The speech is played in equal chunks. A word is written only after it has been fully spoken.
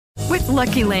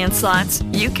Lucky Land Slots,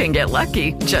 you can get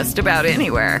lucky just about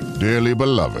anywhere. Dearly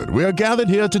beloved, we are gathered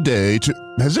here today to...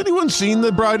 Has anyone seen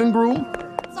the bride and groom?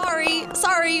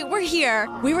 Sorry, we're here.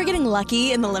 We were getting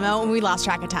lucky in the limo and we lost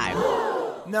track of time.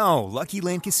 No, Lucky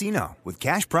Land Casino, with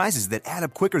cash prizes that add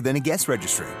up quicker than a guest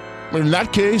registry. In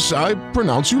that case, I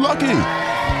pronounce you lucky.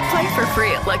 Play for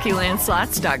free at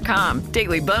LuckyLandSlots.com.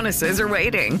 Daily bonuses are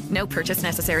waiting. No purchase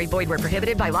necessary. Void where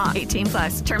prohibited by law.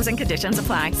 18+. Terms and conditions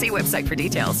apply. See website for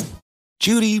details.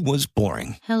 Judy was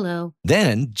boring. Hello.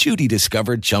 Then Judy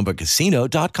discovered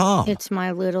ChumbaCasino.com. It's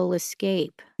my little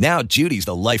escape. Now Judy's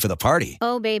the life of the party.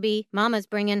 Oh, baby, mama's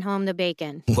bringing home the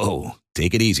bacon. Whoa,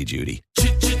 take it easy, Judy.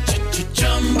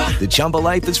 The Chumba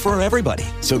life is for everybody.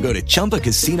 So go to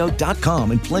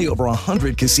ChumbaCasino.com and play over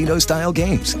 100 casino-style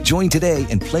games. Join today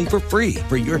and play for free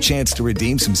for your chance to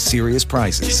redeem some serious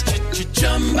prizes.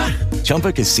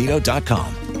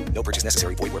 ChumbaCasino.com. No purchase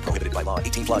necessary. Void where prohibited by law.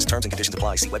 18+. Terms and conditions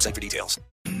apply. See website for details.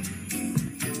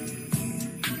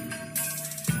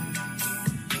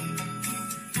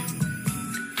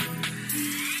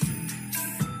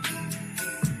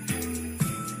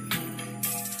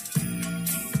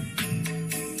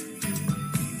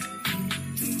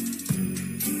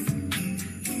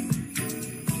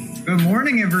 Good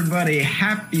morning, everybody.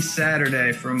 Happy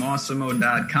Saturday from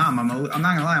awesomeo.com. I'm not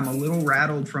gonna lie, I'm a little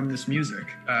rattled from this music.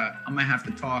 I'm gonna have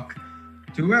to talk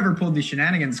to whoever pulled these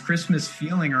shenanigans. Christmas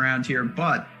feeling around here,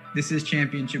 but this is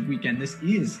championship weekend. This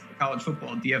is the college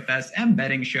football DFS and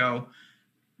betting show.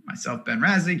 Myself, Ben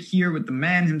Razik, here with the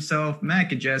man himself, Matt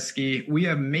Kajeski. We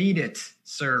have made it,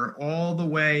 sir, all the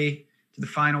way to the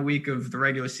final week of the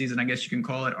regular season, I guess you can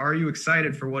call it. Are you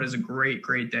excited for what is a great,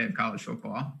 great day of college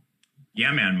football?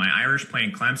 Yeah, man. My Irish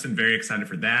playing Clemson. Very excited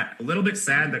for that. A little bit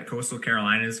sad that Coastal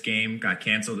Carolina's game got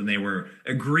canceled and they were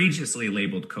egregiously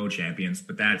labeled co-champions,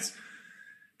 but that's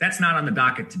not on the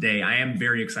docket today. I am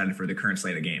very excited for the current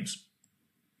slate of games.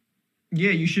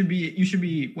 Yeah, you should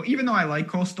be. Well, even though I like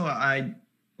Coastal,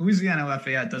 Louisiana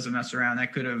Lafayette doesn't mess around.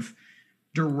 That could have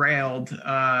derailed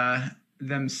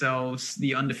themselves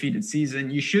the undefeated season.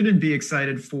 You shouldn't be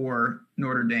excited for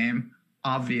Notre Dame,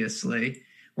 obviously.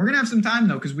 We're going to have some time,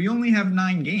 though, because we only have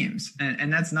 9 games,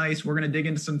 and that's nice. We're going to dig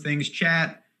into some things.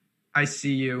 Chat, I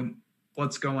see you.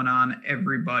 What's going on,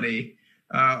 everybody?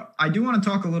 I do want to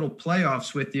talk a little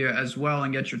playoffs with you as well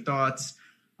and get your thoughts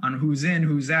on who's in,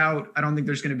 who's out. I don't think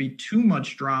there's going to be too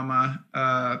much drama.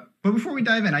 But before we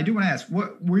dive in, I do want to ask,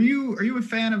 are you a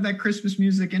fan of that Christmas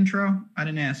music intro? I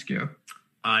didn't ask you.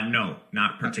 No,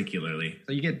 not particularly.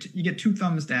 So you get 2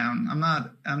 thumbs down. I'm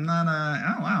not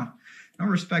oh, wow. No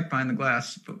respect behind the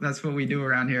glass, but that's what we do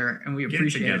around here, and we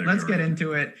appreciate it. Let's get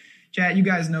into it. Chat, you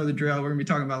guys know the drill. We're going to be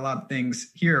talking about a lot of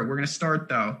things here. We're going to start,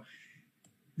 though.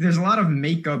 There's a lot of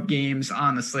makeup games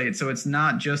on the slate, so it's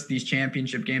not just these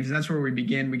championship games, and that's where we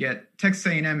begin. We get Texas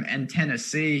A&M and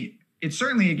Tennessee. It's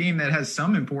certainly a game that has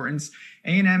some importance.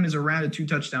 A&M is around a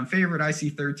 2-touchdown favorite. I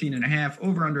see 13.5,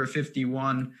 over under a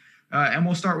 51, and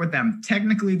we'll start with them.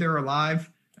 Technically, they're alive.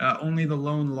 Only the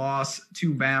lone loss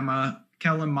to Bama.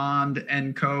 Kellen Mond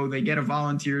and co. They get a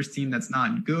Volunteers team that's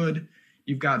not good.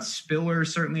 You've got Spiller,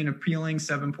 certainly an appealing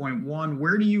 7.1.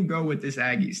 Where do you go with this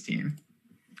Aggies team?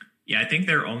 Yeah, I think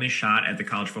their only shot at the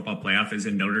college football playoff is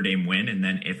a Notre Dame win, and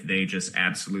then if they just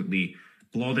absolutely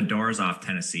blow the doors off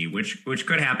Tennessee, which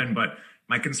could happen. But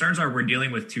my concerns are we're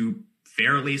dealing with 2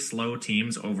 fairly slow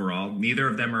teams overall. Neither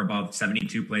of them are above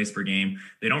 72 plays per game.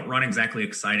 They don't run exactly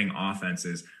exciting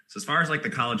offenses. So as far as like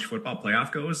the college football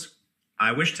playoff goes,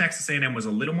 I wish Texas A&M was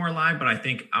a little more live, but I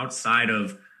think outside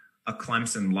of a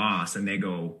Clemson loss and they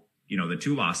go, the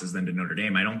 2 losses then to Notre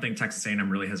Dame, I don't think Texas A&M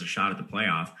really has a shot at the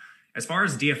playoff. As far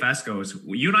as DFS goes,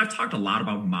 you and I have talked a lot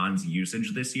about Mond's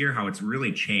usage this year, how it's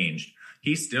really changed.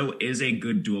 He still is a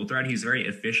good dual threat. He's very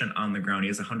efficient on the ground. He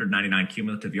has 199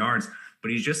 cumulative yards, but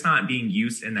he's just not being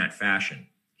used in that fashion.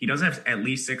 He does have at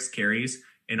least 6 carries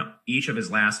in each of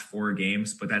his last 4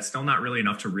 games, but that's still not really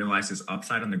enough to realize his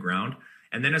upside on the ground.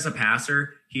 And then as a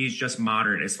passer, he's just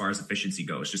moderate as far as efficiency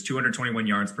goes, just 221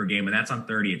 yards per game, and that's on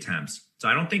 30 attempts. So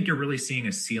I don't think you're really seeing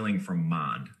a ceiling from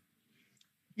Mond.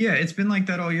 Yeah, it's been like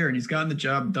that all year, and he's gotten the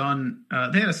job done.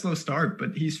 They had a slow start,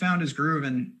 but he's found his groove,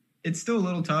 and it's still a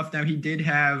little tough. Now, he did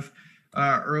have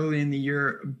early in the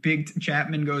year, Big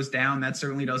Chapman goes down. That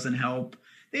certainly doesn't help.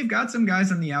 They've got some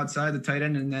guys on the outside, the tight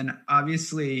end, and then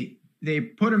obviously they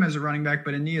put him as a running back,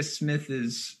 but Aeneas Smith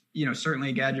is certainly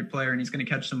a gadget player, and he's going to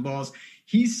catch some balls.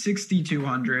 He's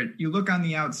 6,200. You look on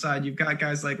the outside, you've got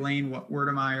guys like Lane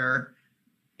Werdemeyer.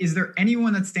 Is there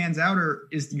anyone that stands out, or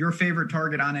is your favorite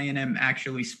target on A&M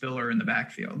actually Spiller in the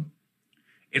backfield?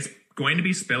 It's going to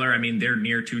be Spiller. I mean, they're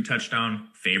near 2 touchdown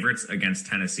favorites against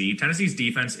Tennessee. Tennessee's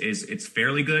defense it's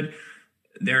fairly good.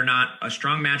 They're not a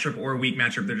strong matchup or a weak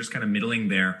matchup. They're just kind of middling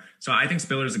there. So I think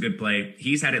Spiller's a good play.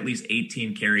 He's had at least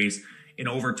 18 carries and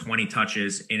over 20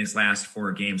 touches in his last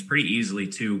 4 games pretty easily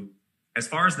too. As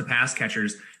far as the pass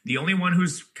catchers, the only one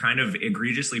who's kind of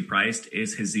egregiously priced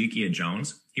is Hezekiah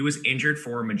Jones. He was injured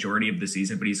for a majority of the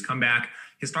season, but he's come back.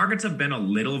 His targets have been a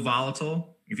little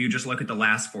volatile. If you just look at the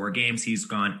last 4 games, he's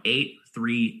gone 8,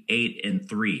 3, 8, and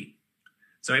 3.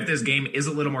 So if this game is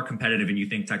a little more competitive and you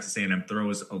think Texas A&M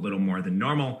throws a little more than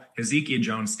normal, Hezekiah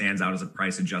Jones stands out as a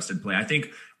price-adjusted play. I think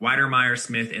Weidermeyer,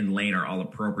 Smith, and Lane are all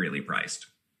appropriately priced.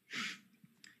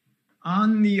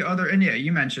 On the other, and yeah,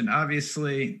 you mentioned,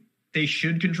 obviously, they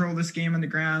should control this game on the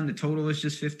ground. The total is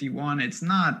just 51. It's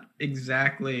not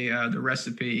exactly the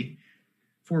recipe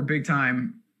for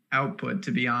big-time output,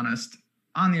 to be honest.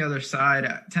 On the other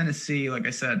side, Tennessee, like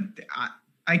I said,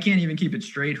 I can't even keep it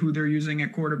straight who they're using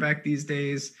at quarterback these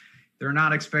days. They're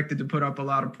not expected to put up a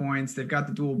lot of points. They've got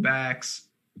the dual backs.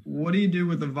 What do you do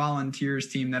with the Volunteers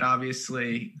team that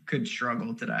obviously could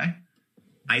struggle today?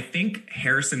 I think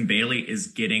Harrison Bailey is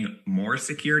getting more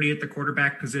security at the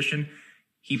quarterback position.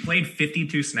 He played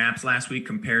 52 snaps last week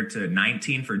compared to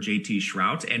 19 for JT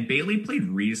Shrout, and Bailey played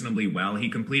reasonably well. He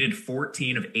completed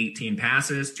 14 of 18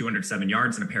 passes, 207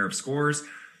 yards, and a pair of scores.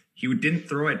 He didn't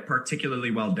throw it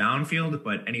particularly well downfield,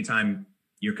 but anytime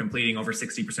you're completing over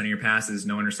 60% of your passes,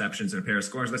 no interceptions, and a pair of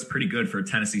scores, that's pretty good for a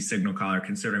Tennessee signal caller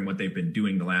considering what they've been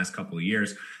doing the last couple of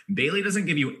years. Bailey doesn't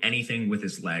give you anything with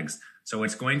his legs, so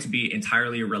it's going to be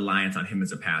entirely reliant on him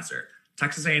as a passer.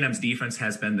 Texas A&M's defense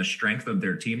has been the strength of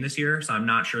their team this year, so I'm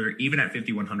not sure, even at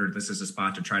 5,100, this is a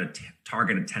spot to try to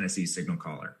target a Tennessee signal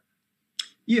caller.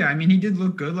 Yeah, I mean, he did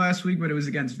look good last week, but it was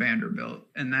against Vanderbilt,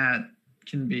 and that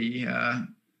can be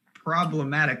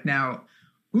problematic. Now,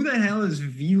 who the hell is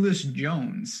Velus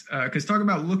Jones? Because talk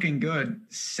about looking good.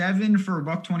 7 for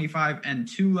 $125 and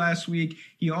 2 last week.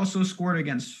 He also scored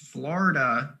against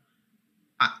Florida.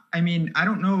 I mean, I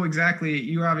don't know exactly.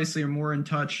 You obviously are more in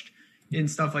touch in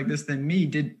stuff like this than me.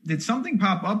 Did something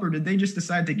pop up, or did they just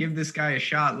decide to give this guy a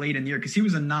shot late in the year? Because he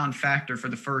was a non-factor for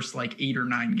the first 8 or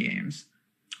 9 games.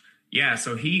 Yeah,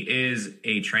 so he is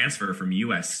a transfer from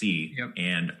USC, Yep.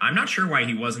 And I'm not sure why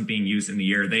he wasn't being used in the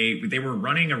year. They were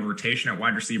running a rotation at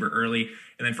wide receiver early,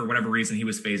 and then for whatever reason he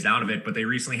was phased out of it, but they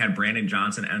recently had Brandon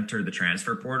Johnson enter the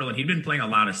transfer portal, and he'd been playing a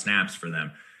lot of snaps for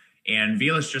them. And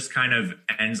Velus just kind of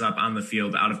ends up on the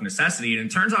field out of necessity, and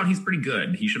it turns out he's pretty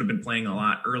good. He should have been playing a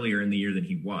lot earlier in the year than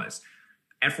he was.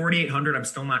 At 4,800, I'm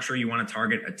still not sure you want to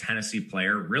target a Tennessee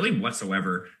player really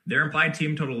whatsoever. Their implied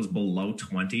team total is below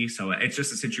 20, so it's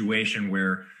just a situation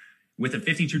where with a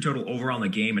 52 total overall in the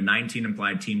game, a 19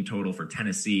 implied team total for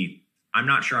Tennessee, I'm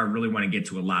not sure I really want to get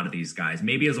to a lot of these guys.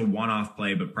 Maybe as a one-off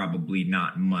play, but probably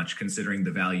not much considering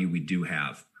the value we do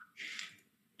have.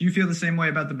 Do you feel the same way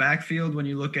about the backfield when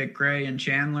you look at Gray and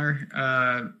Chandler?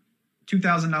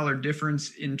 $2,000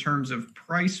 difference in terms of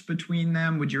price between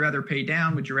them. Would you rather pay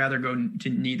down? Would you rather go to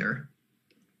neither?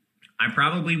 I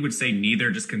probably would say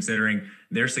neither, just considering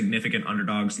they're significant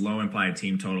underdogs, low implied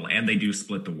team total, and they do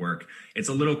split the work. It's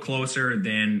a little closer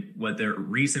than what their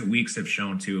recent weeks have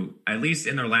shown to, at least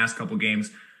in their last couple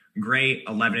games. Gray,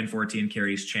 11 and 14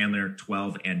 carries, Chandler,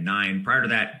 12 and 9. Prior to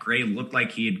that, Gray looked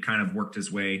like he had kind of worked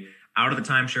his way out of the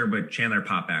timeshare, but Chandler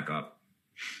popped back up.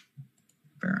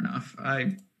 Fair enough.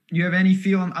 You have any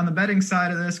feel on the betting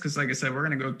side of this? Because like I said, we're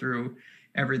going to go through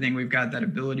everything. We've got that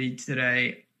ability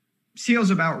today. Seal's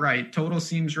about right. Total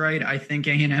seems right. I think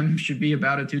A&M should be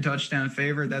about a 2-touchdown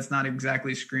favorite. That's not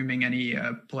exactly screaming any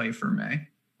play for me.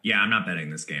 Yeah, I'm not betting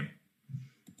this game.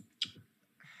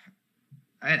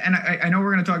 And I know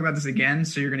we're going to talk about this again,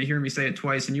 so you're going to hear me say it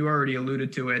twice, and you already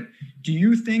alluded to it. Do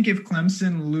you think if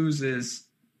Clemson loses,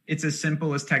 it's as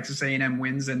simple as Texas A&M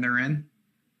wins and they're in?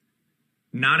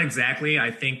 Not exactly. I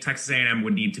think Texas A&M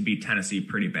would need to beat Tennessee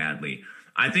pretty badly.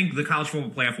 I think the college football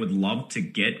playoff would love to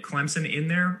get Clemson in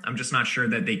there. I'm just not sure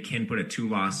that they can put a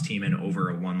 2-loss team in over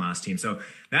a 1-loss team. So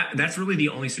that's really the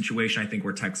only situation I think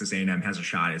where Texas A&M has a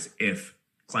shot is if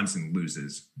Clemson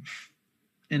loses.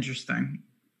 Interesting.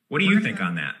 What do you think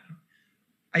on that?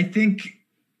 I think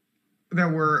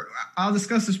that I'll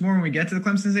discuss this more when we get to the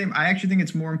Clemson game. I actually think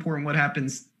it's more important what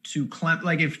happens to Clemson.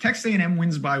 Like if Texas A&M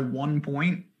wins by 1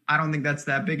 point, I don't think that's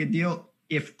that big a deal.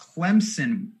 If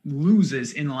Clemson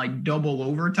loses in double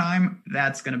overtime,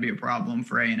 that's going to be a problem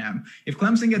for A&M. If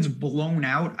Clemson gets blown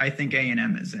out, I think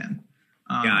A&M is in.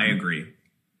 Yeah, I agree.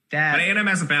 But A&M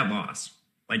has a bad loss.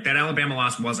 That Alabama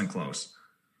loss wasn't close.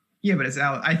 Yeah, but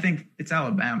I think it's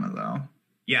Alabama, though.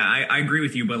 Yeah, I agree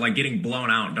with you, but getting blown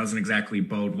out doesn't exactly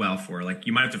bode well for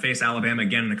you might have to face Alabama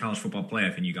again in the college football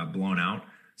playoff and you got blown out.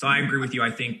 So I agree with you.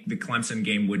 I think the Clemson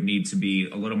game would need to be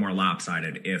a little more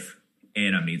lopsided if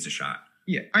A&M needs a shot.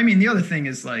 Yeah. I mean, the other thing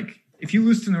is, like, if you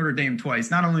lose to Notre Dame twice,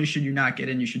 not only should you not get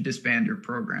in, you should disband your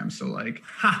program. So, like,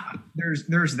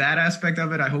 there's that aspect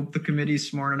of it. I hope the committee's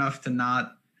smart enough to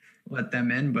not let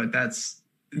them in, but that's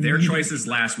their choices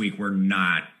last week were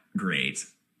not great.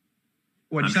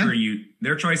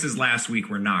 Their choices last week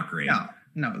were not great.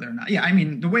 No, they're not. Yeah, I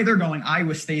mean, the way they're going,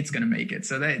 Iowa State's going to make it.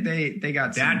 So they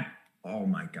got that. Oh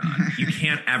my God. You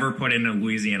can't ever put in a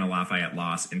Louisiana Lafayette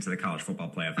loss into the college football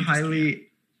playoff.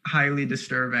 Highly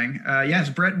disturbing. Yes,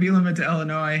 Brett Bielema to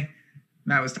Illinois.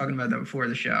 Matt was talking about that before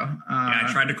the show. I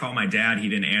tried to call my dad. He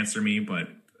didn't answer me, but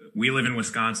we live in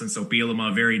Wisconsin, so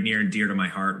Bielema, very near and dear to my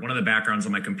heart. One of the backgrounds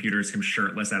on my computer is him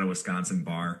shirtless at a Wisconsin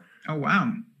bar. Oh,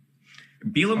 wow.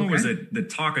 Bielema was the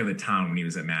talk of the town when he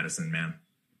was at Madison, man.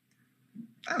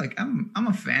 I'm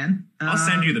a fan. I'll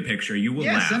send you the picture. You will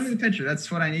laugh. Send me the picture.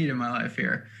 That's what I need in my life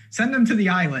here. Send them to the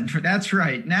island. That's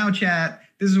right. Now, chat,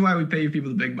 this is why we pay you people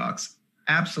the big bucks.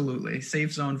 Absolutely.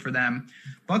 Safe zone for them.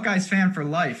 Buckeyes fan for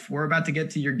life. We're about to get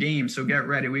to your game, so get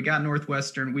ready. We got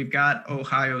Northwestern. We've got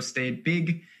Ohio State.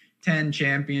 Big Ten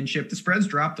championship. The spreads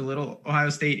dropped a little. Ohio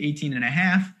State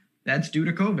 18.5. That's due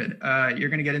to COVID. You're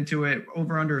going to get into it.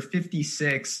 Over under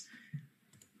 56.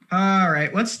 All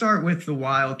right, let's start with the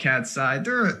Wildcats side.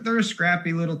 They're a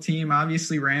scrappy little team.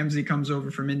 Obviously, Ramsey comes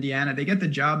over from Indiana. They get the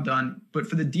job done. But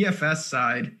for the DFS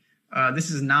side, this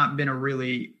has not been a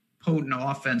really potent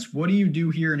offense. What do you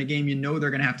do here in a game you know they're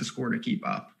going to have to score to keep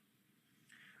up?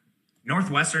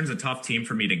 Northwestern's a tough team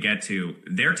for me to get to.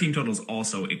 Their team total is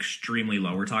also extremely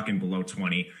low. We're talking below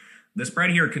 20. The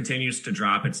spread here continues to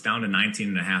drop. It's down to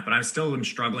 19.5, but I'm still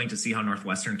struggling to see how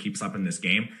Northwestern keeps up in this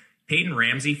game. Peyton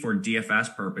Ramsey, for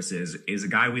DFS purposes, is a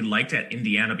guy we liked at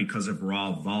Indiana because of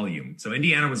raw volume. So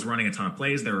Indiana was running a ton of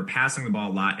plays. They were passing the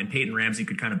ball a lot, and Peyton Ramsey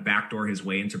could kind of backdoor his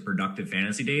way into productive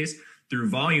fantasy days through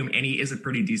volume, and he is a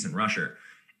pretty decent rusher.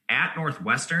 At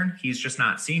Northwestern, he's just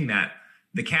not seeing that.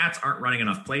 The Cats aren't running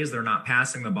enough plays. They're not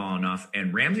passing the ball enough,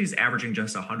 and Ramsey's averaging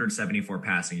just 174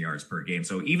 passing yards per game.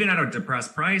 So even at a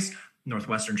depressed price,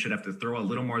 Northwestern should have to throw a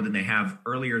little more than they have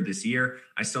earlier this year.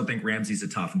 I still think Ramsey's a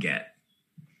tough get.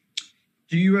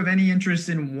 Do you have any interest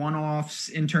in one-offs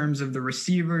in terms of the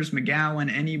receivers,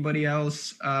 McGowan, anybody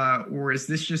else? Or is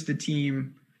this just a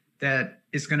team that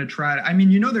is going to try to,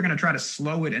 they're going to try to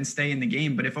slow it and stay in the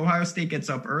game. But if Ohio State gets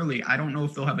up early, I don't know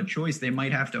if they'll have a choice. They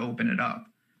might have to open it up.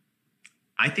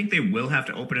 I think they will have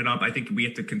to open it up. I think we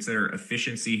have to consider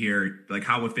efficiency here. Like,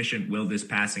 how efficient will this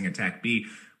passing attack be?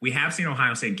 We have seen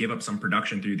Ohio State give up some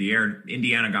production through the air.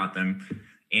 Indiana got them.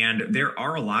 And there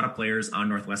are a lot of players on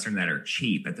Northwestern that are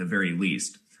cheap at the very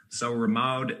least. So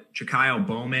Ramad Chikayo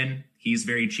Bowman, he's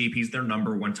very cheap. He's their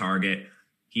number one target.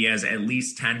 He has at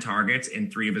least 10 targets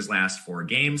in 3 of his last 4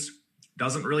 games.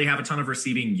 Doesn't really have a ton of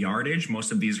receiving yardage.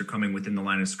 Most of these are coming within the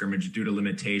line of scrimmage due to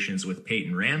limitations with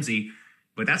Peyton Ramsey.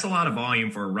 But that's a lot of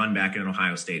volume for a run back in an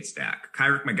Ohio State stack.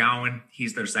 Kyrick McGowan,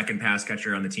 he's their second pass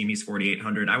catcher on the team. He's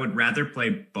 4,800. I would rather play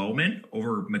Bowman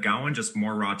over McGowan, just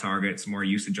more raw targets, more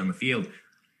usage on the field.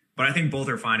 But I think both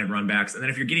are fine at run backs. And then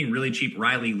if you're getting really cheap,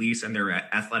 Riley Lease and their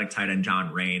athletic tight end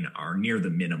John Rain are near the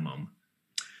minimum.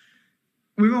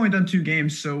 We've only done 2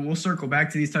 games, so we'll circle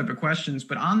back to these type of questions.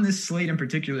 But on this slate in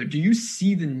particular, do you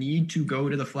see the need to go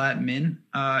to the flat min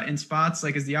in spots?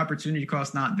 Like, is the opportunity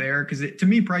cost not there? Because to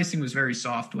me, pricing was very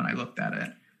soft when I looked at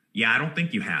it. Yeah, I don't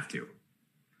think you have to.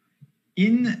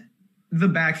 In the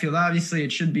backfield, obviously,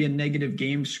 it should be a negative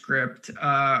game script.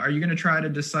 Are you going to try to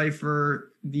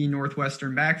decipher the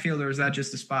Northwestern backfield, or is that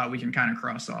just a spot we can kind of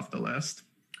cross off the list?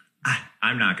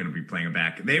 I'm not going to be playing a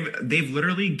back. They've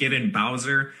literally given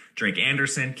Bowser, Drake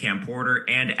Anderson, Cam Porter,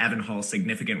 and Evan Hull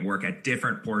significant work at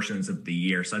different portions of the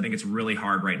year. So I think it's really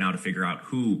hard right now to figure out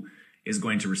who is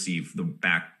going to receive the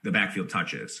backfield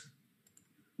touches.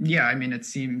 Yeah, I mean, it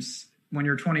seems when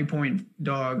you're 20-point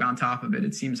dog on top of it,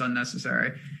 it seems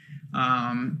unnecessary.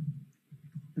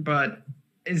 But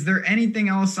is there anything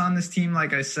else on this team?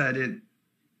 Like I said,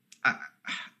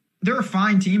 they're a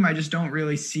fine team. I just don't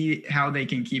really see how they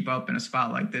can keep up in a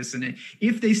spot like this. And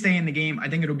if they stay in the game, I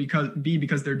think it'll be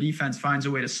because their defense finds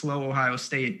a way to slow Ohio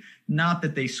State, not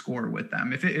that they score with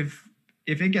them. If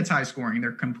it gets high scoring,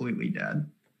 they're completely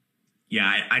dead.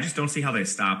 Yeah, I just don't see how they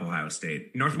stop Ohio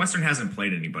State. Northwestern hasn't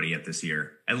played anybody yet this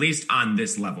year, at least on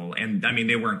this level. And, I mean,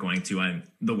 they weren't going to on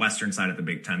the western side of the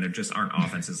Big Ten. There just aren't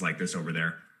offenses like this over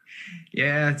there.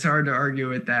 Yeah, it's hard to argue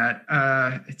with that.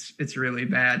 It's really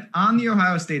bad. On the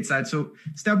Ohio State side, so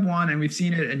step one, and we've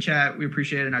seen it in chat, we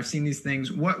appreciate it, and I've seen these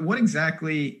things. What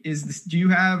exactly is this? Do you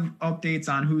have updates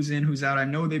on who's in, who's out? I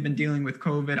know they've been dealing with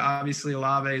COVID. Obviously,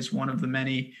 Olave is one of the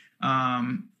many.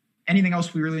 Anything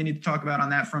else we really need to talk about on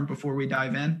that front before we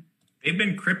dive in? They've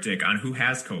been cryptic on who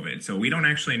has COVID, so we don't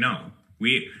actually know.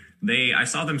 I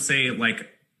saw them say like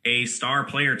a star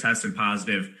player tested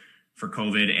positive for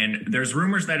COVID, and there's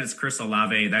rumors that it's Chris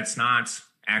Olave. That's not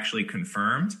actually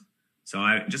confirmed, so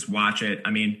I just watch it.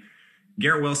 I mean,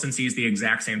 Garrett Wilson sees the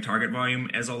exact same target volume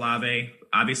as Olave.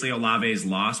 Obviously, Olave's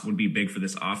loss would be big for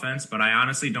this offense, but I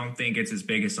honestly don't think it's as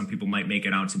big as some people might make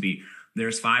it out to be.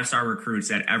 There's 5-star recruits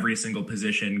at every single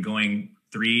position going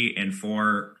 3 and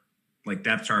 4 like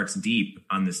depth charts deep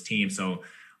on this team. So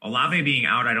Olave being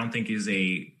out, I don't think is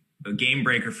a game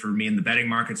breaker for me in the betting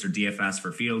markets or DFS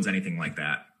for Fields, anything like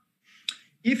that.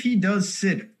 If he does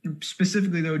sit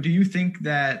specifically though, do you think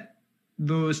that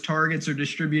those targets are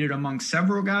distributed among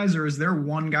several guys, or is there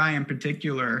one guy in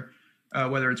particular,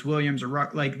 whether it's Williams or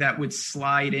Ruck, like that would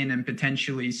slide in and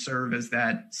potentially serve as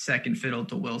that second fiddle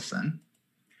to Wilson?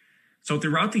 So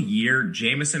throughout the year,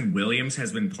 Jameson Williams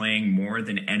has been playing more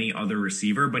than any other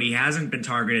receiver, but he hasn't been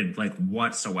targeted like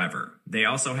whatsoever. They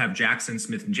also have Jackson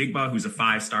Smith-Njigba, who's a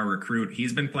 5-star recruit.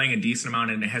 He's been playing a decent amount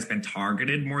and has been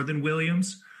targeted more than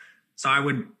Williams. So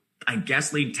I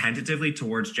guess, lead tentatively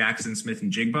towards Jackson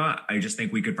Smith-Njigba. I just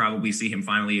think we could probably see him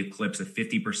finally eclipse a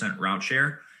 50% route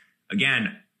share.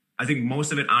 Again, I think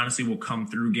most of it honestly will come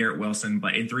through Garrett Wilson,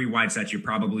 but in 3 wide sets, you're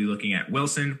probably looking at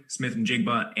Wilson,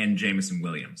 Smith-Njigba, and Jameson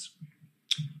Williams.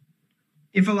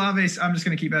 If Olave, I'm just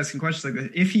going to keep asking questions like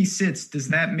this. If he sits, does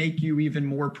that make you even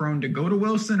more prone to go to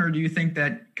Wilson, or do you think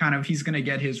that kind of he's going to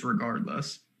get his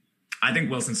regardless? I think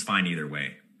Wilson's fine either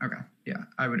way. Okay. Yeah,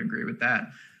 I would agree with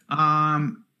that.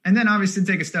 And then obviously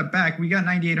take a step back. We got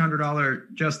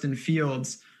 $9,800 Justin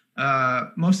Fields,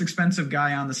 most expensive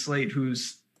guy on the slate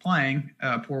who's playing.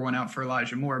 Pour one out for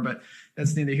Elijah Moore, but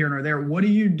that's neither here nor there. What do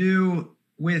you do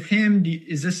with him?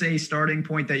 Is this a starting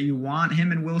point that you want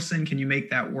him and Wilson? Can you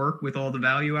make that work with all the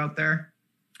value out there?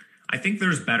 I think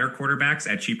there's better quarterbacks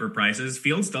at cheaper prices.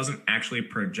 Fields doesn't actually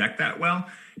project that well.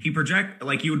 You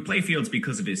would play Fields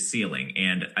because of his ceiling.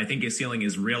 And I think his ceiling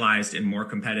is realized in more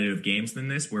competitive games than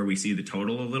this, where we see the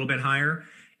total a little bit higher.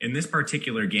 In this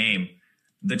particular game,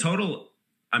 the total,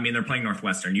 I mean, they're playing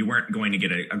Northwestern. You weren't going to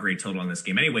get a great total on this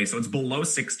game anyway. So it's below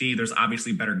 60. There's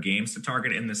obviously better games to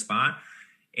target in this spot.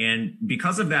 And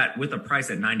because of that, with a price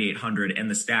at $9,800 and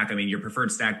the stack, I mean, your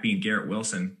preferred stack being Garrett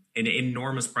Wilson, an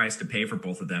enormous price to pay for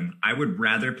both of them, I would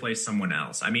rather play someone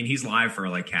else. I mean, he's live for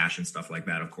like cash and stuff like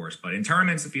that, of course, but in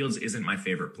tournaments, the Fields isn't my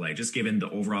favorite play, just given the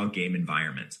overall game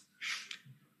environment.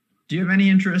 Do you have any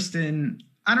interest in,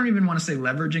 I don't even want to say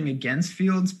leveraging against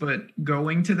Fields, but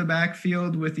going to the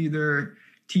backfield with either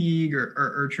Teague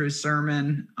or Trey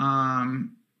Sermon?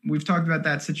 We've talked about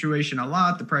that situation a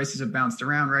lot. The prices have bounced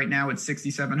around. Right now it's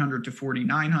 $6,700 to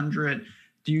 $4,900.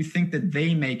 Do you think that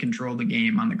they may control the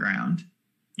game on the ground?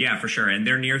 Yeah, for sure. And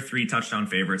they're near 3 touchdown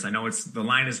favorites. I know the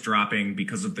line is dropping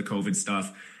because of the COVID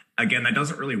stuff. Again, that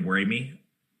doesn't really worry me.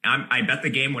 I bet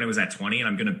the game when it was at 20, and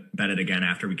I'm going to bet it again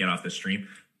after we get off the stream.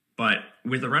 But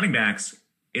with the running backs,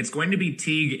 it's going to be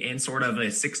Teague in sort of a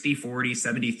 60-40,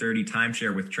 70-30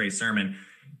 timeshare with Trey Sermon.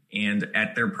 And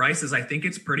at their prices, I think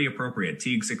it's pretty appropriate.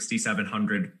 Teague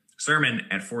 $6,700, Sermon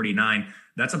at $49.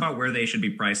 That's about where they should be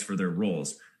priced for their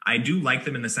roles. I do like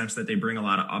them in the sense that they bring a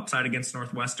lot of upside against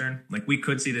Northwestern. Like, we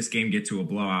could see this game get to a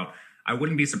blowout. I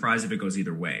wouldn't be surprised if it goes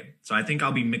either way. So I think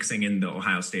I'll be mixing in the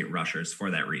Ohio State rushers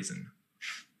for that reason.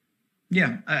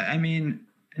 Yeah, I mean,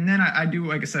 and then I do,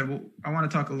 like I said, I want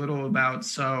to talk a little about,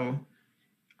 so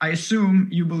I assume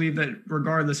you believe that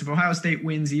regardless, if Ohio State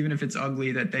wins, even if it's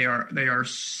ugly, that they are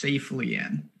safely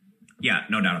in. Yeah,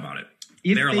 no doubt about it.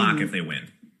 They're a lock if they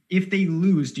win. If they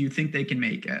lose, do you think they can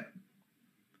make it?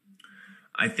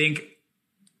 I think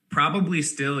probably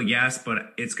still yes,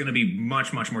 but it's going to be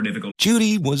much, much more difficult.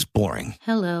 Judy was boring.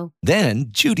 Hello. Then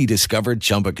Judy discovered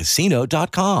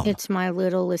ChumbaCasino.com. It's my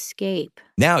little escape.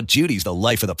 Now Judy's the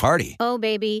life of the party. Oh,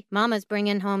 baby, mama's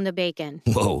bringing home the bacon.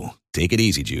 Whoa, take it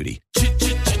easy, Judy.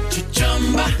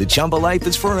 The Chumba life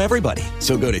is for everybody.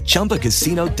 So go to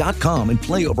ChumbaCasino.com and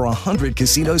play over 100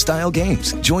 casino-style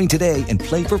games. Join today and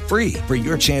play for free for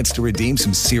your chance to redeem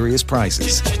some serious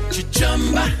prizes.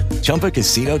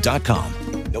 ChumbaCasino.com.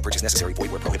 No purchase necessary.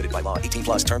 Void where prohibited by law. 18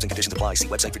 plus terms and conditions apply. See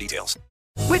website for details.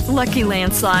 With Lucky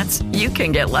Land Slots, you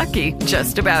can get lucky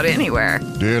just about anywhere.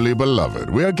 Dearly beloved,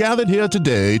 we are gathered here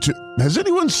today to... Has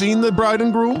anyone seen the bride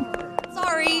and groom?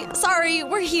 Sorry,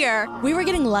 we're here. We were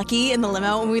getting lucky in the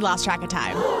limo and we lost track of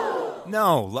time.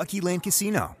 No, Lucky Land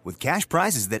Casino, with cash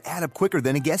prizes that add up quicker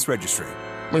than a guest registry.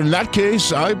 In that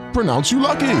case, I pronounce you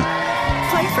lucky.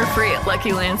 Play for free at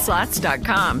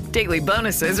LuckyLandSlots.com. Daily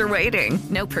bonuses are waiting.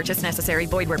 No purchase necessary.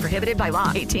 Void where prohibited by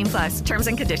law. 18 plus. Terms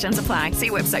and conditions apply. See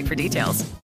website for details.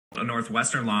 a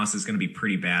Northwestern loss is going to be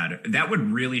pretty bad. That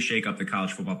would really shake up the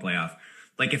college football playoff.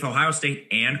 Like if Ohio State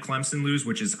and Clemson lose,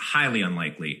 which is highly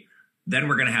unlikely, then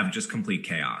we're going to have just complete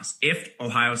chaos. If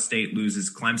Ohio State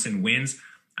loses, Clemson wins,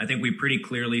 I think we pretty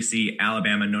clearly see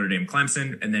Alabama, Notre Dame,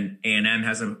 Clemson, and then A&M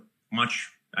has a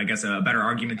better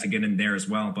argument to get in there as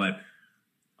well. But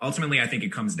ultimately, I think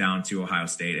it comes down to Ohio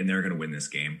State, and they're going to win this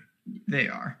game. They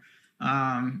are.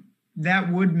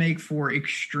 That would make for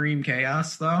extreme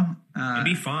chaos, though. It'd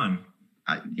be fun.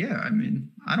 I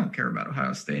don't care about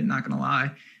Ohio State, not going to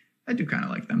lie. I do kind of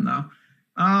like them, though.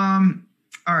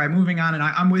 All right, moving on. And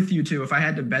I'm with you, too. If I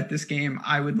had to bet this game,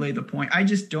 I would lay the point. I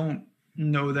just don't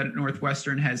know that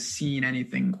Northwestern has seen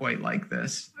anything quite like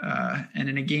this. And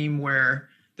in a game where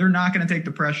they're not going to take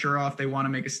the pressure off, they want to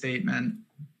make a statement,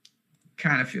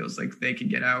 kind of feels like they could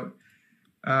get out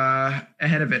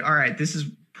ahead of it. All right, this is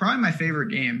probably my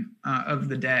favorite game of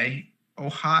the day.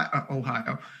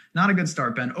 Ohio. Not a good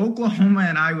start, Ben. Oklahoma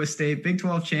and Iowa State, Big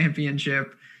 12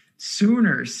 championship.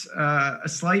 Sooners, a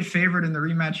slight favorite in the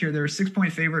rematch here. They're a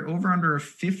 6-point favorite, over under a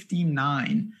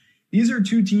 59. These are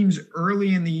two teams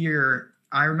early in the year.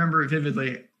 I remember it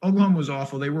vividly. Oklahoma was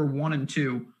awful. They were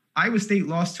 1-2. Iowa State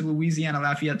lost to Louisiana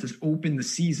Lafayette to open the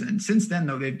season. Since then,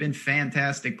 though, they've been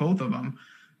fantastic, both of them,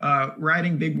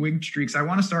 riding big win streaks. I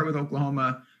want to start with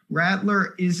Oklahoma.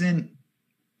 Rattler isn't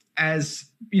as,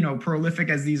 prolific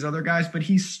as these other guys, but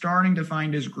he's starting to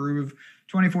find his groove.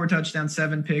 24 touchdowns,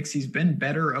 7 picks. He's been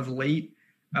better of late.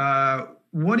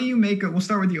 What do you make of? We'll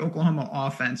start with the Oklahoma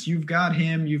offense. You've got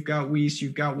him, you've got Weiss,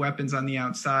 you've got weapons on the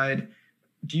outside.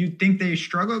 Do you think they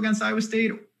struggle against Iowa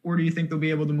State, or do you think they'll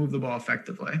be able to move the ball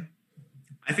effectively?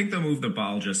 I think they'll move the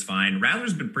ball just fine.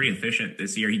 Rattler's been pretty efficient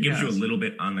this year. He gives you a little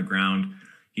bit on the ground.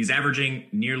 He's averaging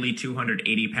nearly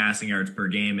 280 passing yards per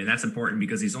game, and that's important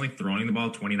because he's only throwing the ball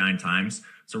 29 times.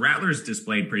 So Rattler's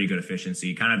displayed pretty good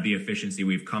efficiency, kind of the efficiency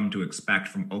we've come to expect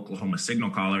from Oklahoma signal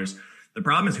callers. The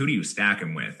problem is, who do you stack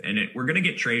him with? And we're going to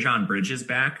get Trajan Bridges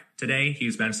back today.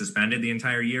 He's been suspended the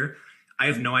entire year. I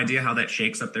have no idea how that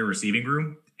shakes up their receiving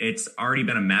room. It's already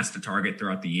been a mess to target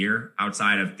throughout the year.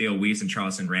 Outside of Theo Weiss and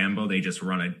Charleston Rambo, they just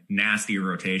run a nasty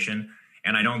rotation.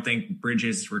 And I don't think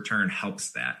Bridges' return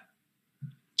helps that.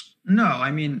 No,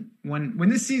 I mean, when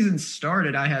this season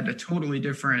started, I had a totally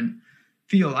different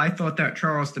feel. I thought that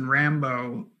Charleston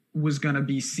Rambo was going to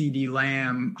be CD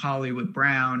Lamb, Hollywood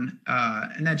Brown,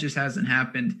 and that just hasn't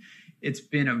happened. It's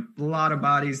been a lot of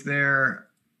bodies there.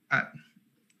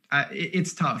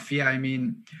 It's tough. Yeah, I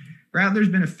mean, Rattler's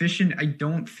been efficient. I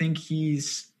don't think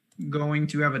he's going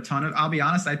to have a ton of – I'll be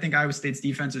honest, I think Iowa State's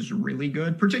defense is really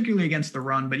good, particularly against the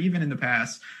run, but even in the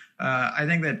pass. I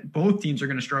think that both teams are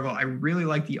going to struggle. I really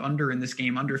like the under in this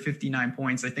game, under 59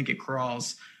 points. I think it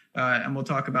crawls, and we'll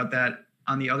talk about that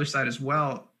on the other side as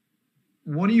well.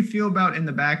 What do you feel about in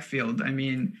the backfield? I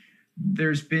mean,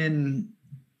 there's been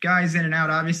guys in and out.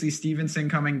 Obviously,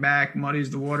 Stevenson coming back muddies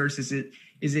the waters. Is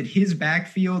it his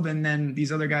backfield and then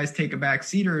these other guys take a back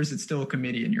seat, or is it still a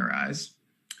committee in your eyes?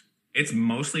 It's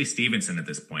mostly Stevenson at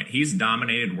this point. He's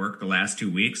dominated work the last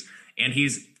 2 weeks, and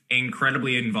he's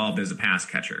incredibly involved as a pass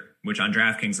catcher, which on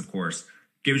DraftKings, of course,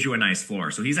 gives you a nice floor.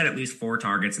 So he's had at least 4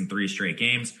 targets in 3 straight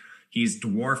games. He's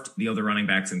dwarfed the other running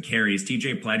backs in carries.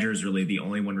 TJ Pledger is really the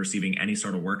only one receiving any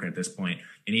sort of work at this point,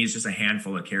 and he's just a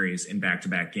handful of carries in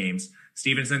back-to-back games.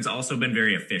 Stevenson's also been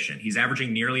very efficient. He's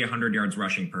averaging nearly 100 yards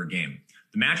rushing per game.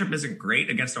 The matchup isn't great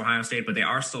against Ohio State, but they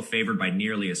are still favored by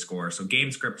nearly a score. So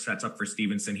game script sets up for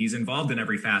Stevenson. He's involved in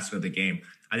every facet of the game.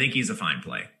 I think he's a fine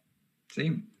play.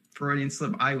 See, Freudian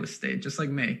slip, Iowa State, just like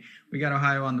me. We got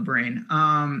Ohio on the brain.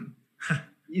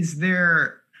 Is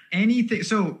there anything?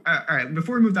 So, all right,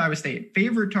 before we move to Iowa State,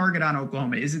 favorite target on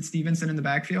Oklahoma, is it Stevenson in the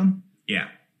backfield? Yeah.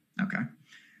 Okay.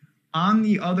 On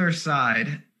the other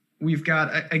side, we've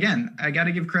got, again, I got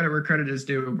to give credit where credit is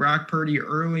due. Brock Purdy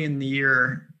early in the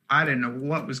year, I didn't know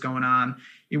what was going on.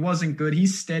 It wasn't good.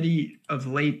 He's steady of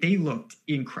late. They looked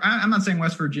I'm not saying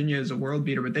West Virginia is a world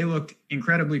beater, but they looked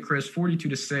incredibly crisp,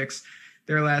 42-6,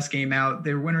 their last game out.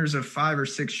 They're winners of 5 or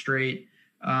 6 straight.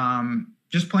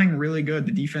 Just playing really good.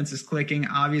 The defense is clicking.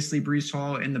 Obviously, Breece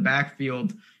Hall in the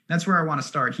backfield. That's where I want to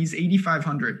start. He's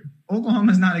 8,500.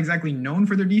 Oklahoma's not exactly known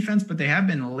for their defense, but they have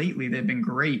been lately. They've been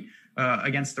great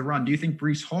against the run. Do you think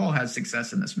Breece Hall has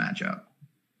success in this matchup?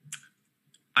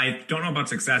 I don't know about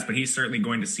success, but he's certainly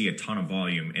going to see a ton of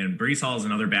volume. And Breece Hall is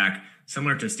another back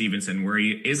similar to Stevenson, where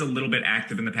he is a little bit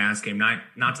active in the pass game,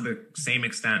 not to the same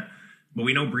extent. But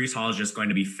we know Breece Hall is just going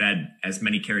to be fed as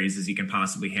many carries as he can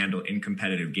possibly handle in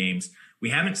competitive games. We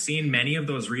haven't seen many of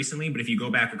those recently, but if you go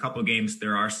back a couple of games,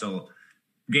 there are still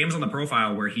games on the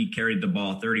profile where he carried the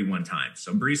ball 31 times.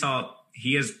 So Breece Hall,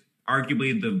 he is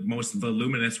arguably the most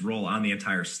voluminous role on the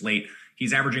entire slate.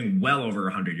 He's averaging well over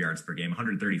 100 yards per game,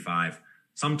 135.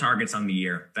 Some targets on the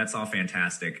year. That's all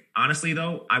fantastic. Honestly,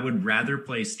 though, I would rather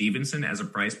play Stevenson as a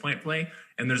price point play.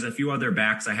 And there's a few other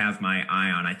backs I have my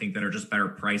eye on, I think, that are just better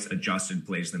price adjusted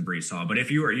plays than Breece Hall. But if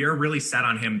you're really set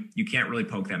on him, you can't really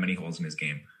poke that many holes in his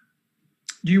game.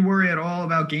 Do you worry at all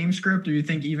about game script, or you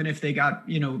think even if they got,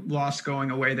 lost going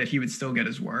away, that he would still get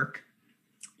his work?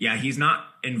 Yeah, he's not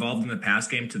involved in the pass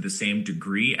game to the same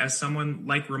degree as someone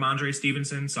like Ramondre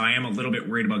Stevenson. So I am a little bit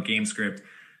worried about game script.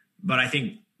 But I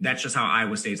think that's just how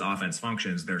Iowa State's offense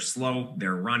functions. They're slow,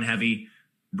 they're run heavy.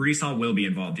 Breece Hall will be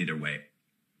involved either way.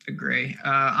 Agree.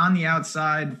 On the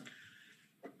outside,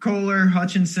 Kohler,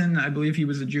 Hutchinson, I believe he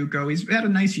was a JUCO. He's had a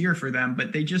nice year for them,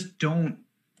 but they just don't.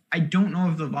 I don't know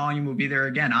if the volume will be there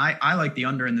again. I like the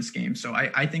under in this game. So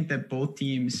I think that both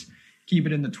teams keep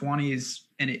it in the 20s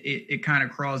and it kind of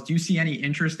crawls. Do you see any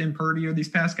interest in Purdy or these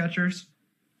pass catchers?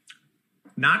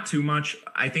 Not too much.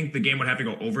 I think the game would have to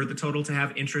go over the total to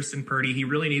have interest in Purdy. He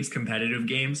really needs competitive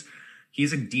games.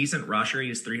 He's a decent rusher. He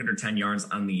has 310 yards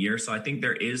on the year. So I think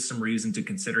there is some reason to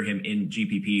consider him in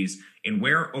GPPs. And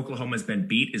where Oklahoma's been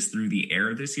beat is through the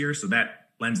air this year. So that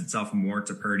lends itself more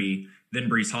to Purdy than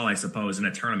Breece Hall, I suppose, in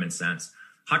a tournament sense.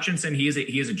 Hutchinson, he is a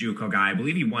JUCO guy. I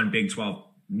believe he won Big 12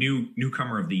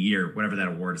 newcomer of the year, whatever that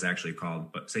award is actually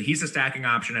called. But so he's a stacking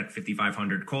option at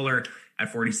 5,500. Kohler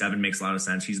at 47 makes a lot of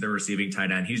sense. He's the receiving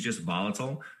tight end. He's just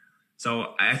volatile.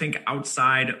 So I think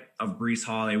outside of Breece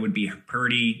Hall, it would be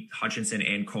Purdy, Hutchinson,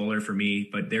 and Kohler for me,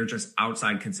 but they're just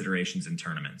outside considerations in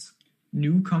tournaments.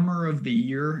 Newcomer of the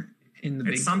year in the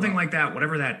Big 12. It's something like that,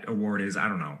 whatever that award is. I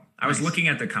don't know. I was looking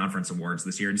at the conference awards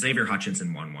this year, and Xavier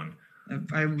Hutchinson won one.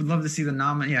 I would love to see the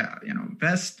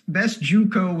best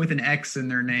JUCO with an X in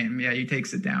their name. Yeah, he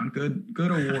takes it down.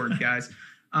 Good award, guys.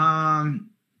 I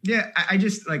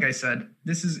just, like I said,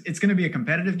 it's going to be a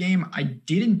competitive game. I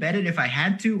didn't bet it. If I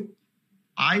had to,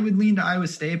 I would lean to Iowa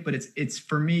State, but it's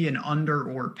for me an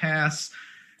under or pass.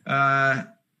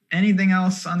 Anything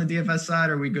else on the DFS side?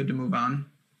 Or are we good to move on?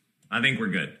 I think we're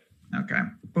good. Okay.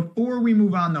 Before we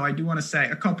move on, though, I do want to say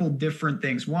a couple different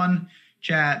things. One,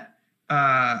 chat,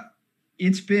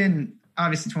 it's been,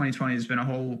 obviously 2020 has been a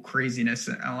whole craziness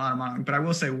and a lot of modeling, but I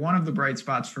will say one of the bright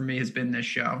spots for me has been this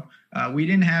show. We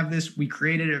didn't have this. We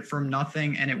created it from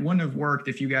nothing, and it wouldn't have worked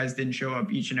if you guys didn't show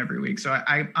up each and every week. So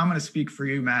I'm going to speak for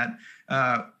you, Matt.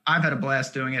 I've had a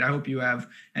blast doing it. I hope you have.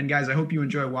 And guys, I hope you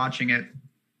enjoy watching it.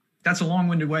 That's a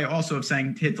long-winded way also of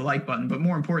saying hit the like button. But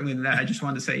more importantly than that, I just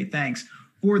wanted to say thanks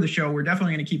for the show. We're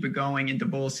definitely going to keep it going into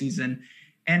bowl season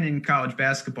and in college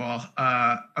basketball.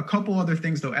 A couple other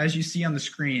things, though. As you see on the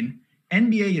screen,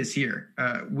 NBA is here.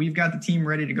 We've got the team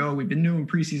ready to go. We've been doing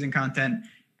preseason content,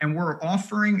 and we're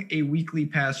offering a weekly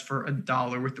pass for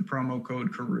 $1 with the promo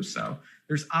code Caruso.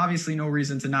 There's obviously no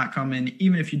reason to not come in.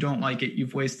 Even if you don't like it,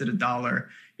 you've wasted $1.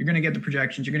 You're going to get the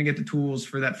projections. You're going to get the tools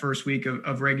for that first week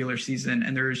of regular season,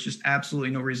 and there is just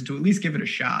absolutely no reason to at least give it a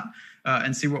shot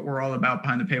and see what we're all about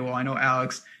behind the paywall. I know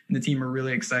Alex and the team are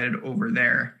really excited over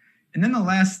there. And then the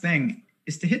last thing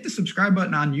is to hit the subscribe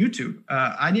button on YouTube.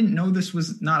 I didn't know this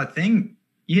was not a thing.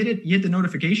 You hit the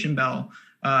notification bell.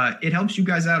 It helps you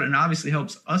guys out and obviously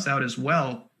helps us out as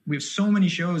well. We have so many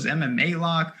shows, MMA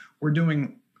Lock. We're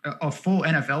doing a full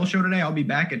NFL show today. I'll be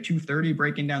back at 2:30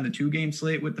 breaking down the 2-game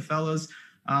slate with the fellas.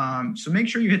 So make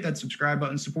sure you hit that subscribe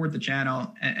button, support the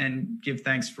channel, and give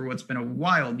thanks for what's been a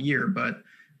wild year. But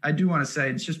I do want to say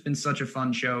it's just been such a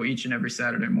fun show each and every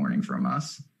Saturday morning from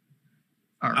us.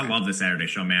 Right. I love the Saturday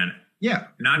show, man. Yeah.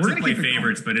 Not to play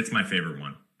favorites, but it's my favorite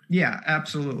one. Yeah,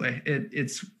 absolutely.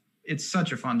 It's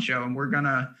such a fun show, and we're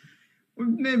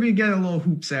maybe get a little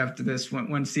hoops after this when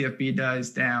CFB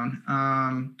dies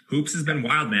down. Hoops has been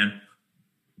wild, man.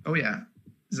 Oh, yeah.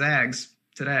 Zags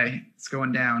today. It's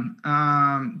going down.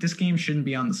 This game shouldn't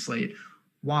be on the slate.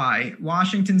 Why?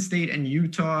 Washington State and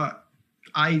Utah.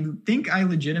 I think I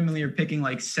legitimately are picking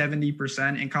like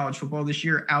 70% in college football this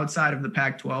year outside of the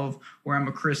Pac-12 where I'm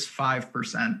a crisp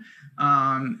 5%.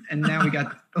 And now we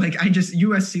got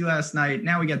USC last night.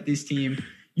 Now we got this team.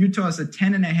 Utah's a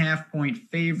 10.5 point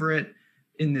favorite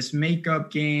in this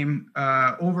makeup game,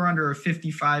 over under a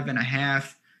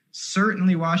 55.5.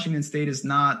 Certainly Washington State is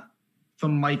not the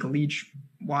Mike Leach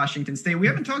Washington State. We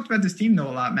haven't talked about this team though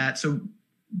a lot, Matt. So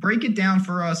break it down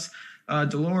for us.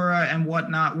 Delora and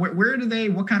whatnot. Where do they?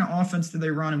 What kind of offense do they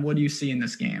run, and what do you see in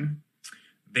this game?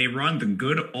 They run the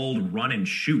good old run and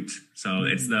shoot. So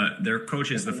it's their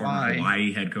coach is the former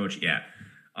Hawaii head coach. Yeah.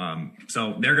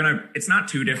 So it's not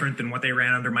too different than what they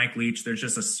ran under Mike Leach. There's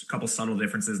just a couple subtle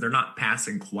differences. They're not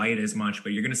passing quite as much,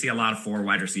 but you're going to see a lot of 4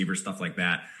 wide receivers, stuff like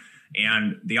that.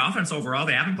 And the offense overall,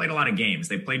 they haven't played a lot of games.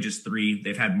 They've played just 3.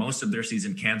 They've had most of their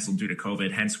season canceled due to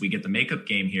COVID. Hence, we get the makeup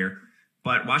game here.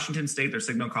 But Washington State, their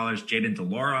signal caller is Jaden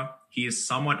DeLaura. He is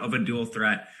somewhat of a dual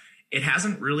threat. It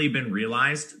hasn't really been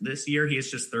realized this year. He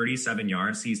is just 37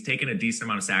 yards. He's taken a decent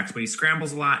amount of sacks, but he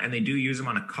scrambles a lot, and they do use him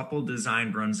on a couple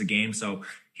designed runs a game. So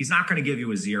he's not going to give you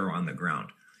a 0 on the ground.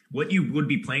 What you would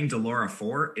be playing DeLaura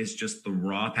for is just the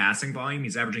raw passing volume.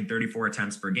 He's averaging 34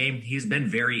 attempts per game. He's been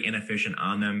very inefficient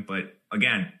on them, but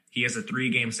again, he has a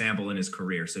 3-game sample in his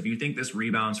career. So if you think this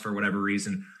rebounds for whatever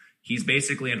reason, he's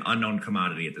basically an unknown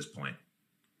commodity at this point.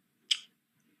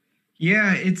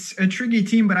 Yeah, it's a tricky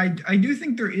team, but I do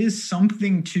think there is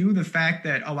something to the fact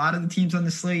that a lot of the teams on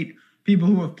the slate, people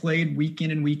who have played week in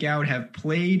and week out have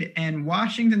played, and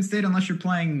Washington State, unless you're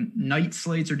playing night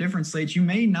slates or different slates, you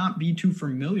may not be too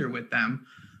familiar with them.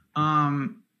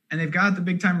 And they've got the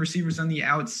big time receivers on the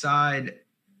outside.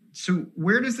 So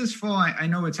where does this fall? I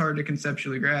know it's hard to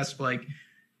conceptually grasp. Like,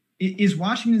 is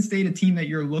Washington State a team that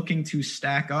you're looking to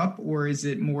stack up, or is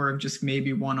it more of just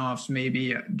maybe one-offs,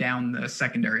 maybe down the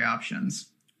secondary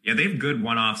options? Yeah, they have good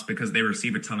one-offs because they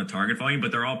receive a ton of target volume,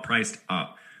 but they're all priced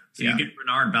up. So you get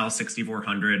Bernard Bell,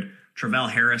 6,400, Travell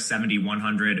Harris,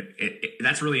 7,100.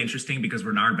 That's really interesting because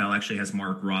Bernard Bell actually has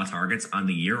more raw targets on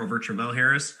the year over Travell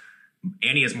Harris,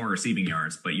 and he has more receiving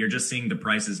yards, but you're just seeing the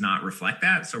prices not reflect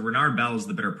that. So Bernard Bell is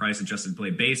the better price-adjusted play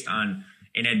based on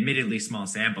an admittedly small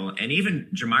sample. And even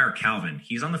Jamire Calvin,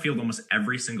 he's on the field almost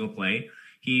every single play.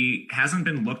 He hasn't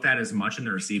been looked at as much in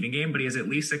the receiving game, but he has at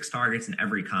least 6 targets in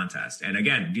every contest. And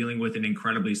again, dealing with an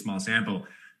incredibly small sample,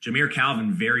 Jamire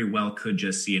Calvin very well could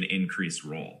just see an increased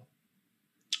role.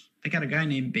 They got a guy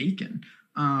named Bacon.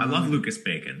 I love Lucas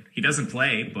Bacon. He doesn't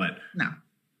play, but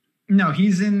no,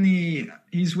 he's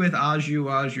with Aju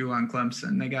on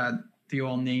Clemson. They got the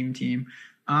all name team.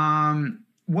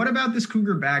 What about this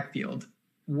Cougar backfield?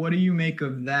 What do you make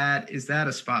of that? Is that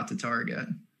a spot to target?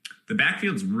 The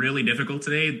backfield's really difficult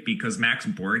today because Max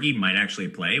Borghi might actually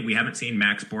play. We haven't seen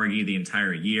Max Borghi the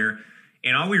entire year.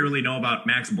 And all we really know about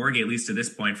Max Borghi, at least to this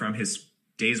point from his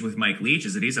days with Mike Leach,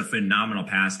 is that he's a phenomenal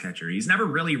pass catcher. He's never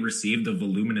really received a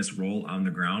voluminous role on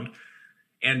the ground.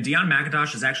 And Deion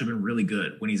McIntosh has actually been really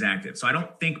good when he's active. So I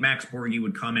don't think Max Borghi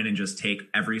would come in and just take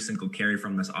every single carry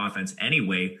from this offense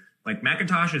anyway. Like,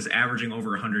 McIntosh is averaging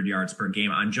over 100 yards per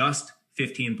game on just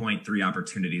 15.3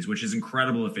 opportunities, which is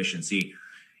incredible efficiency.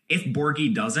 If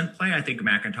Borghi doesn't play, I think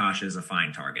McIntosh is a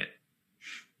fine target.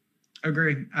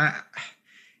 Agree.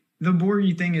 The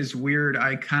Borghi thing is weird.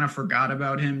 I kind of forgot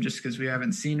about him just because we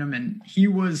haven't seen him. And he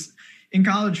was in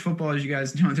college football, as you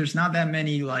guys know, there's not that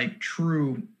many like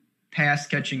true pass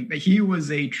catching, but he was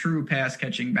a true pass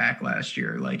catching back last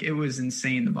year. Like, it was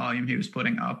insane the volume he was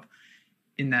putting up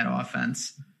in that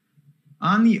offense.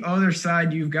 On the other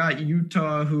side, you've got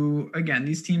Utah, who, again,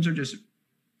 these teams are just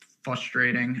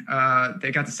frustrating.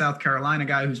 They got the South Carolina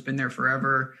guy who's been there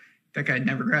forever. That guy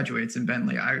never graduates in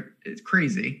Bentley. It's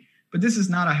crazy. But this is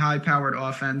not a high-powered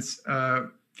offense.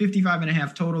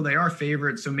 55.5 total. They are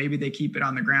favorites, so maybe they keep it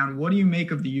on the ground. What do you make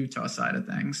of the Utah side of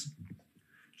things?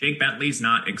 Jake Bentley's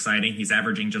not exciting. He's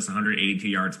averaging just 182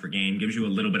 yards per game. Gives you a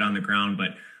little bit on the ground, but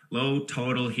low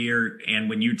total here. And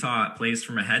when Utah plays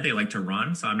from ahead, they like to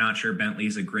run. So I'm not sure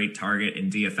Bentley's a great target in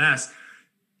DFS.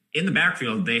 In the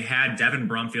backfield, they had Devin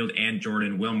Brumfield and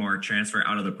Jordan Wilmore transfer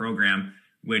out of the program,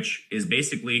 which is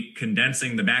basically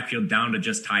condensing the backfield down to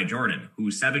just Ty Jordan,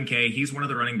 who's 7K. He's one of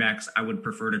the running backs I would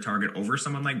prefer to target over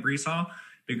someone like Breece Hall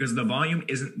because the volume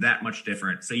isn't that much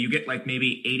different. So you get like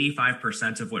maybe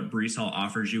 85% of what Breece Hall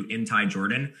offers you in Ty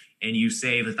Jordan, and you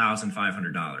save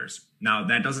 $1,500. Now,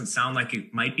 that doesn't sound like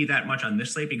it might be that much on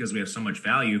this slate because we have so much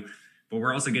value, but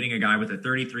we're also getting a guy with a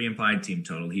 33 implied team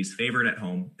total. He's favored at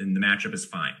home, and the matchup is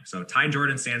fine. So Ty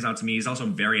Jordan stands out to me. He's also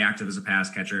very active as a pass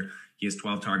catcher. He has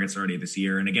 12 targets already this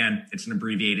year. And again, it's an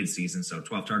abbreviated season, so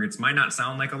 12 targets might not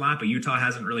sound like a lot, but Utah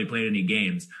hasn't really played any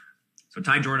games. So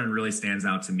Ty Jordan really stands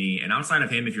out to me. And outside of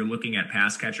him, if you're looking at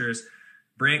pass catchers,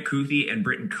 Brant Kuithe and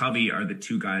Britton Covey are the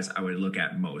two guys I would look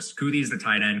at most. Kuithe is the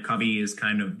tight end. Covey is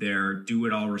kind of their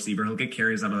do-it-all receiver. He'll get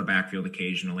carries out of the backfield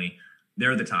occasionally.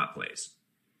 They're the top plays.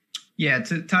 Yeah,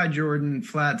 to Ty Jordan,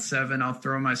 flat 7. I'll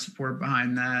throw my support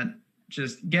behind that.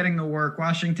 Just getting the work.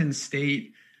 Washington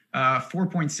State,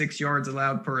 4.6 yards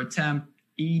allowed per attempt,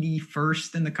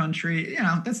 81st in the country. You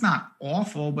know, that's not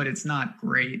awful, but it's not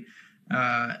great.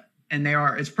 And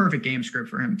it's perfect game script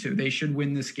for him too. They should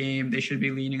win this game. They should be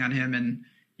leaning on him. And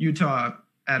Utah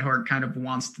at heart kind of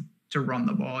wants to run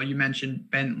the ball. You mentioned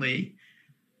Bentley.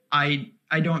 I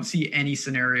don't see any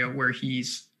scenario where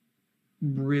he's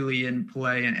really in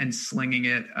play and slinging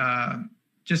it.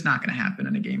 Just not going to happen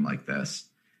in a game like this.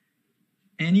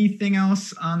 Anything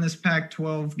else on this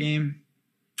Pac-12 game?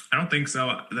 I don't think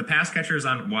so. The pass catchers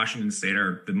on Washington State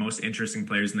are the most interesting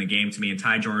players in the game to me, and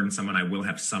Ty Jordan, someone I will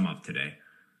have some of today.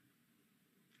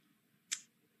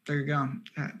 There you go.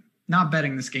 Not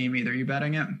betting this game either. You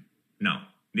betting it? No.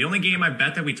 The only game I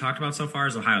bet that we talked about so far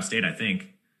is Ohio State, I think.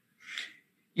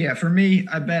 Yeah, for me,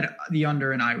 I bet the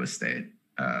under in Iowa State.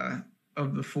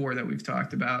 Of the 4 that we've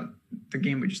talked about. The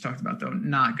game we just talked about, though,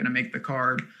 not going to make the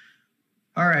card.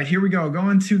 All right, here we go.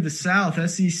 Going to the South,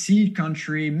 SEC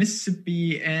country,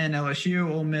 Mississippi and LSU.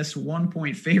 Ole Miss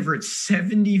 1-point favorite,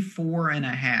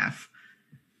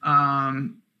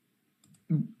 74.5.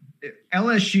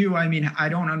 LSU, I mean, I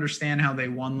don't understand how they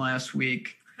won last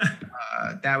week.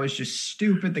 That was just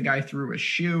stupid. The guy threw a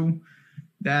shoe.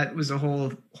 That was a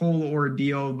whole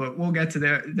ordeal, but we'll get to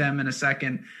them in a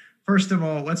second. First of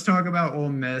all, let's talk about Ole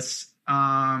Miss.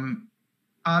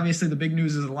 Obviously, the big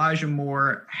news is Elijah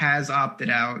Moore has opted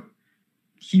out.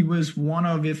 He was one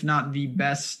of, if not the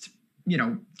best,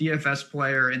 DFS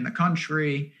player in the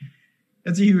country.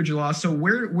 That's a huge loss. So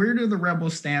where do the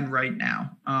Rebels stand right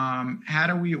now? How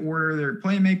do we order their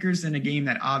playmakers in a game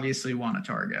that obviously want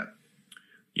to target?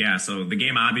 Yeah, so the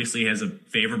game obviously has a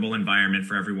favorable environment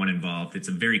for everyone involved. It's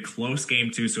a very close game,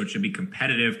 too, so it should be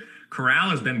competitive. Corral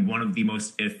has been one of the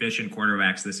most efficient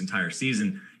quarterbacks this entire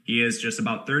season. He is just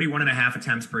about 31.5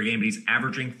 attempts per game, but he's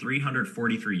averaging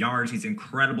 343 yards. He's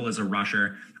incredible as a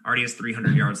rusher. Already has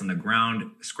 300 yards on the ground.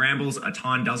 Scrambles a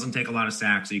ton, doesn't take a lot of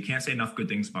sacks, so you can't say enough good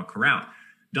things about Corral.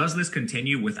 Does this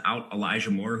continue without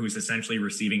Elijah Moore, who's essentially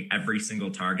receiving every single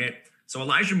target? So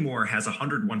Elijah Moore has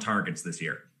 101 targets this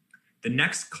year. The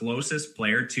next closest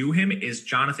player to him is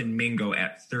Jonathan Mingo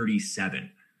at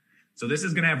 37. So this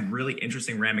is going to have really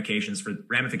interesting ramifications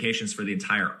for the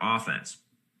entire offense.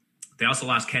 They also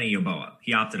lost Kenny Yeboah.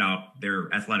 He opted out,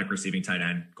 their athletic receiving tight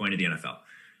end, going to the NFL.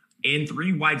 In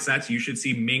 3 wide sets, you should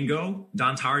see Mingo,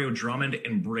 Dontario Drummond,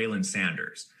 and Braylon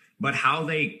Sanders. But how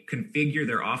they configure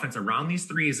their offense around these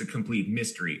 3 is a complete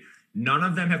mystery. None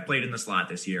of them have played in the slot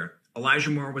this year. Elijah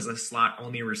Moore was a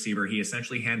slot-only receiver. He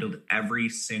essentially handled every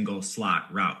single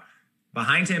slot route.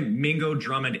 Behind him, Mingo,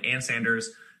 Drummond, and Sanders,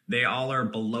 they all are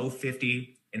below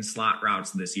 50 in slot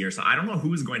routes this year. So I don't know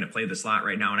who's going to play the slot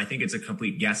right now, and I think it's a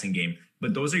complete guessing game.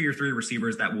 But those are your 3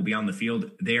 receivers that will be on the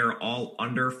field. They are all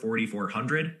under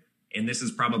 4,400, and this is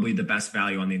probably the best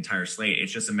value on the entire slate.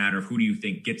 It's just a matter of who do you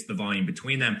think gets the volume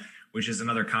between them, which is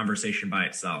another conversation by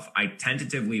itself. I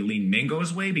tentatively lean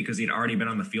Mingo's way because he'd already been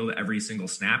on the field every single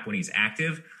snap when he's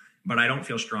active, but I don't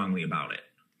feel strongly about it.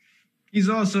 He's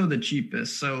also the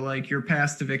cheapest, so your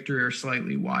paths to victory are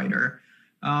slightly wider.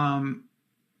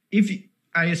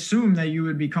 I assume that you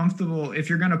would be comfortable if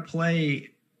you're going to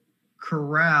play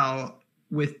Corral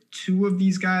with 2 of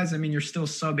these guys. I mean, you're still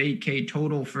sub 8K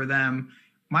total for them.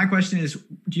 My question is,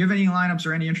 do you have any lineups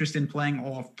or any interest in playing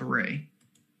all 3?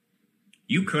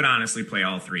 You could honestly play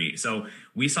all 3. So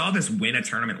we saw this win a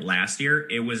tournament last year.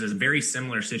 It was a very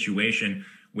similar situation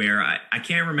where I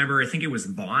can't remember. I think it was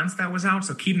Vaughn's that was out.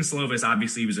 So Keaton Slovis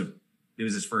obviously it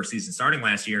was his first season starting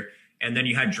last year. And then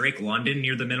you had Drake London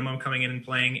near the minimum coming in and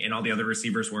playing, and all the other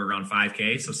receivers were around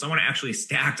 5K. So someone actually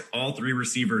stacked all 3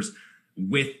 receivers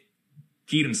with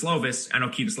Keaton Slovis. I know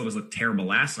Keaton Slovis looked terrible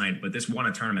last night, but this won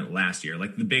a tournament last year,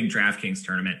 like the big DraftKings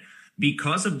tournament.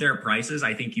 Because of their prices,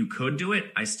 I think you could do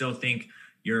it. I still think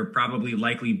you're probably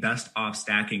likely best off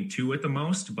stacking 2 at the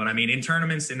most. But I mean, in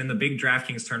tournaments and in the big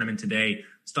DraftKings tournament today,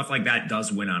 stuff like that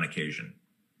does win on occasion.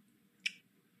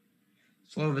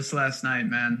 Slovis last night,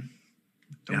 man.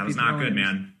 That was not good,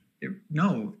 man.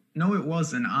 No, it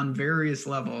wasn't on various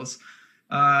levels.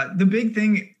 The big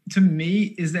thing to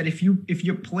me is that if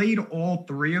you played all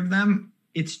 3 of them,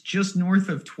 it's just north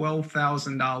of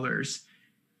 $12,000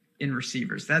 in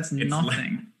receivers. That's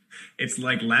nothing. It's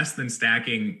like less than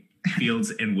stacking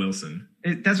Fields and Wilson.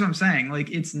 That's what I'm saying.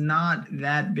 It's not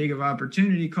that big of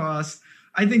opportunity cost.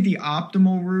 I think the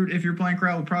optimal route, if you're playing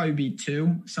Corral, would probably be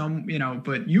 2.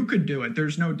 But you could do it.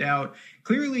 There's no doubt.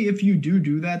 Clearly, if you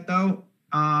do that, though,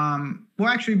 well,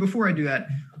 actually, before I do that,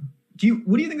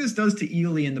 what do you think this does to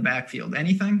Ely in the backfield?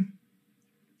 Anything?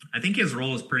 I think his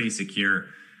role is pretty secure.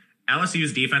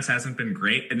 LSU's defense hasn't been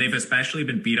great, and they've especially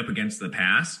been beat up against the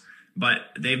pass, but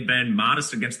they've been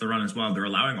modest against the run as well. They're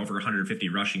allowing over 150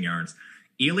 rushing yards.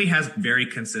 Ely has very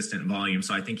consistent volume,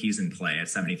 so I think he's in play at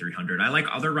 7,300. I like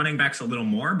other running backs a little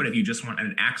more, but if you just want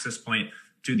an access point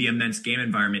to the immense game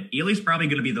environment, Ely's probably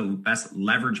going to be the best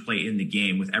leverage play in the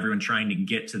game with everyone trying to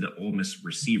get to the Ole Miss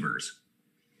receivers.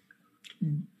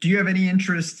 Do you have any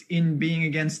interest in being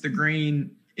against the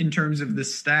grain in terms of the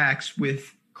stacks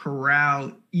with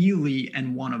Corral, Ely,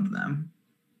 and one of them?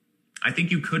 I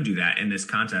think you could do that in this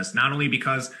contest, not only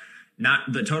because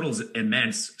Not the total's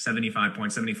immense, 75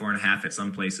 points, 74 and a half at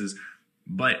some places,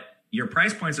 but your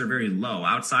price points are very low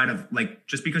outside of like,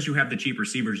 just because you have the cheap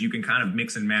receivers, you can kind of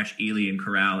mix and match Ely and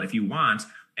Corral if you want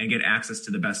and get access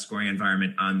to the best scoring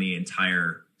environment on the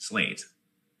entire slate.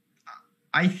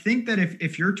 I think that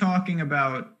if you're talking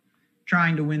about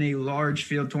trying to win a large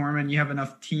field tournament, you have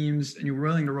enough teams and you're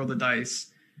willing to roll the dice,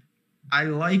 I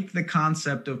like the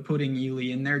concept of putting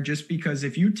Ely in there just because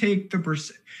if you take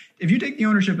the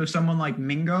ownership of someone like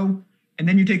Mingo and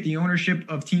then you take the ownership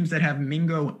of teams that have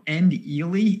Mingo and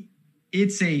Ely,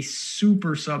 it's a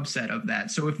super subset of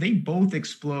that. So if they both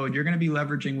explode, you're going to be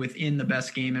leveraging within the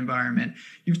best game environment.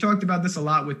 You've talked about this a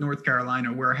lot with North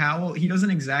Carolina, where Howell, he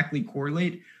doesn't exactly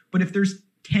correlate, but if there's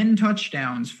 10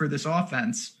 touchdowns for this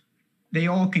offense, they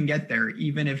all can get there,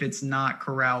 even if it's not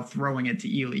Corral throwing it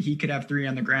to Ely. He could have 3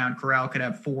 on the ground. Corral could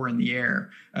have 4 in the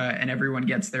air, and everyone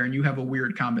gets there, and you have a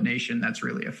weird combination that's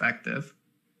really effective.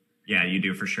 Yeah, you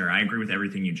do for sure. I agree with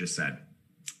everything you just said.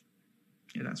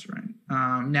 Yeah, that's right.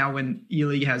 Now, when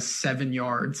Ely has 7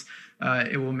 yards,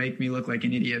 it will make me look like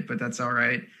an idiot, but that's all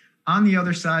right. On the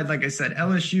other side, like I said,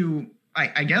 LSU,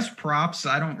 I guess props.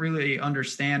 I don't really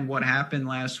understand what happened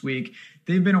last week.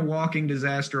 They've been a walking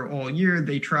disaster all year.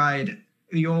 They tried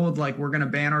the old, like, we're going to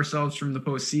ban ourselves from the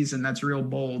postseason. That's real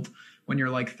bold when you're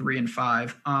like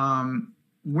 3-5.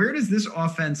 Where does this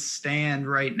offense stand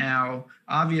right now?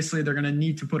 Obviously, they're going to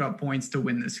need to put up points to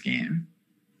win this game.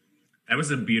 That was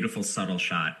a beautiful, subtle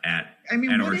shot at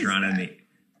Orgeron.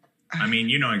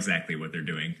 You know exactly what they're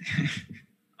doing.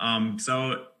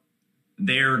 So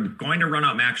they're going to run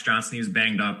out Max Johnson. He was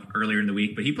banged up earlier in the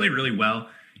week, but he played really well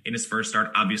in his first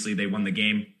start. Obviously, they won the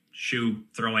game. Shoe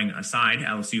throwing aside,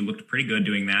 LSU looked pretty good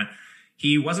doing that.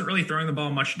 He wasn't really throwing the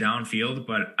ball much downfield,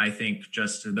 but I think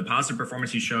just the positive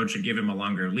performance he showed should give him a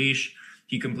longer leash.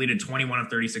 He completed 21 of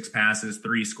 36 passes,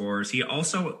 3 scores. He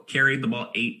also carried the ball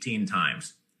 18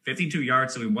 times. 52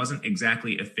 yards, so he wasn't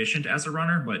exactly efficient as a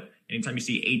runner, but anytime you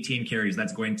see 18 carries,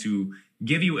 that's going to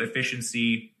give you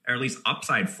efficiency, or at least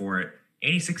upside for it,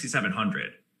 and he's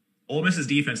 6,700. Ole Miss's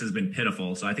defense has been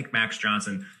pitiful, so I think Max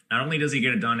Johnson, not only does he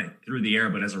get it done through the air,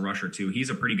 but as a rusher too, he's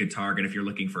a pretty good target if you're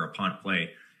looking for a punt play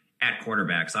at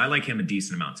quarterback. So I like him a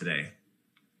decent amount today.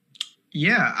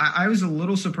 Yeah, I was a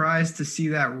little surprised to see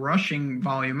that rushing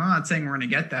volume. I'm not saying we're going to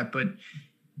get that, but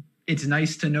it's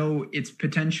nice to know it's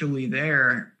potentially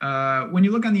there. When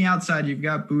you look on the outside, you've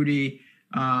got Booty.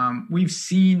 We've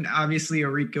seen, obviously,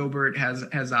 Arik Gilbert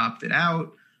has opted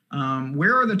out.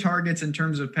 Where are the targets in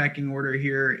terms of pecking order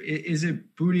here? Is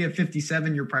it Booty at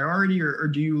 57 your priority, or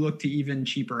do you look to even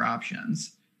cheaper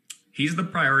options? He's the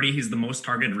priority. He's the most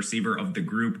targeted receiver of the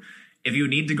group. If you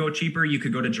need to go cheaper, you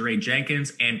could go to Jeray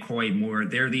Jenkins and Coy Moore.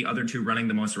 They're the other two running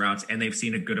the most routes, and they've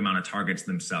seen a good amount of targets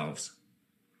themselves.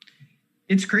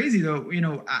 It's crazy, though.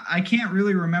 I can't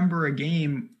really remember a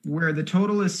game where the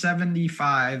total is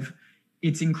 75.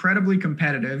 It's incredibly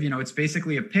competitive. It's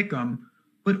basically a pick 'em,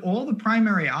 but all the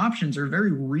primary options are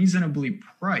very reasonably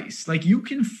priced. Like, you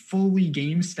can fully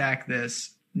game stack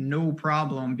this no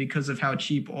problem because of how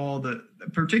cheap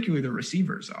particularly the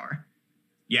receivers are.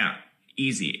 Yeah,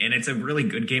 easy. And it's a really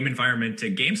good game environment to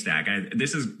game stack.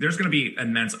 There's going to be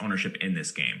immense ownership in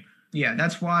this game. Yeah,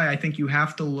 that's why I think you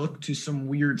have to look to some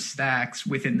weird stacks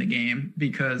within the game,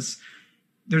 because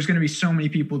there's going to be so many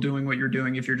people doing what you're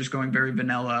doing if you're just going very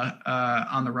vanilla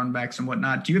on the run backs and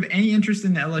whatnot. Do you have any interest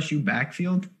in the LSU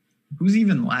backfield? Who's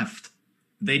even left?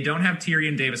 They don't have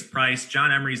Tyrion Davis-Price.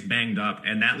 John Emery's banged up,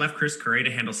 and that left Chris Curry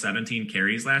to handle 17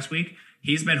 carries last week.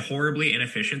 He's been horribly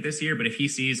inefficient this year, but if he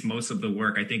sees most of the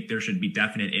work, I think there should be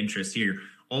definite interest here.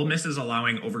 Ole Miss is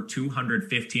allowing over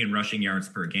 215 rushing yards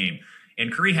per game.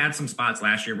 And Curry had some spots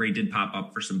last year where he did pop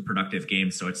up for some productive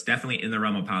games, so it's definitely in the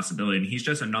realm of possibility. And he's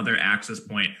just another access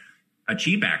point, a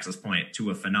cheap access point to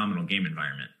a phenomenal game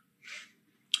environment.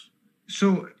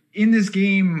 So in this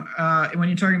game, when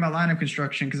you're talking about lineup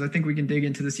construction, because I think we can dig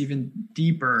into this even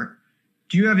deeper,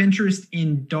 do you have interest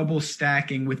in double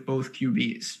stacking with both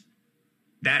QBs?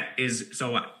 That is,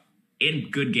 so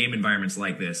in good game environments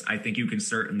like this, I think you can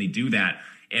certainly do that.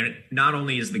 And not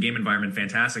only is the game environment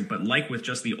fantastic, but like with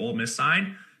just the Ole Miss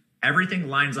side, everything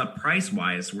lines up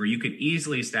price-wise where you could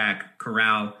easily stack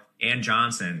Corral and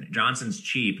Johnson. Johnson's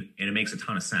cheap, and it makes a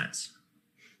ton of sense.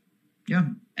 Yeah,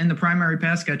 and the primary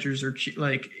pass catchers are cheap.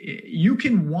 Like, you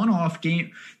can one-off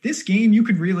game. This game, you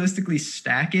could realistically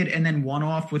stack it and then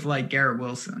one-off with, like, Garrett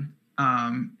Wilson.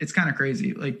 It's kind of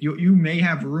crazy. Like, you may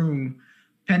have room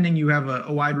pending you have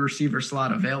a wide receiver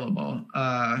slot available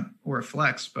or a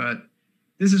flex, but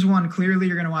this is one, clearly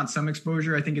you're going to want some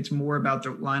exposure. I think it's more about the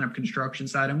lineup construction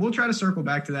side, and we'll try to circle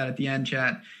back to that at the end,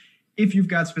 chat. If you've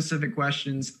got specific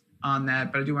questions, on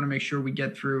that, but I do want to make sure we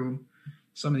get through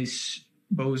some of these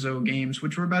bozo games,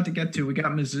 which we're about to get to. We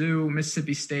got Mizzou,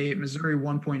 Mississippi State, Missouri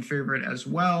 1-point favorite as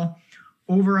well.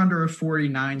 Over under a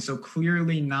 49, so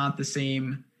clearly not the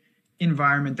same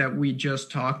environment that we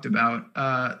just talked about.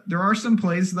 There are some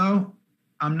plays, though.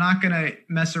 I'm not going to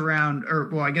mess around,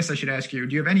 I guess I should ask you,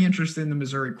 do you have any interest in the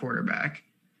Missouri quarterback?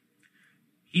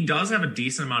 He does have a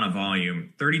decent amount of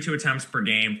volume, 32 attempts per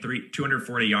game,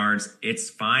 240 yards. It's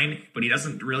fine, but he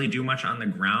doesn't really do much on the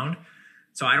ground.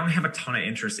 So I don't have a ton of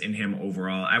interest in him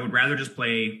overall. I would rather just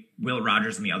play Will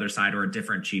Rogers on the other side or a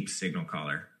different cheap signal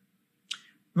caller.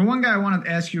 The one guy I wanted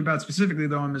to ask you about specifically,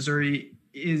 though, in Missouri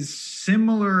is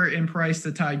similar in price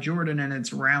to Ty Jordan, and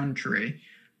it's Roundtree.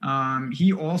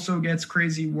 He also gets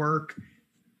crazy work.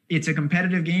 It's a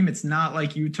competitive game. It's not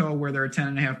like Utah where they're a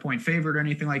 10.5-point favorite or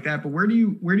anything like that. But where do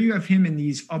you have him in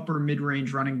these upper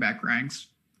mid-range running back ranks?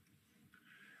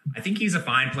 I think he's a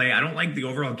fine play. I don't like the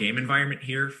overall game environment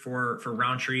here for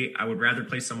Roundtree. I would rather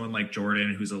play someone like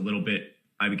Jordan, who's a little bit,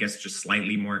 I would guess, just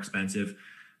slightly more expensive.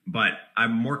 But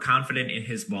I'm more confident in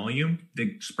his volume.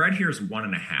 The spread here is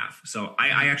 1.5. So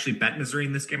I actually bet Missouri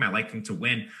in this game. I like him to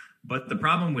win. But the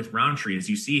problem with Roundtree is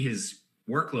you see his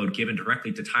workload given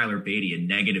directly to Tyler Beatty, a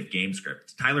negative game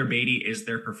script. Tyler Beatty is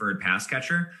their preferred pass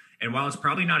catcher. And while it's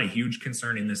probably not a huge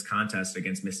concern in this contest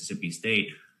against Mississippi State,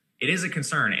 it is a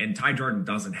concern, and Ty Jordan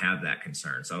doesn't have that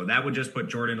concern. So that would just put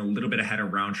Jordan a little bit ahead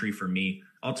of Roundtree for me.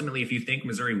 Ultimately, if you think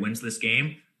Missouri wins this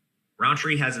game,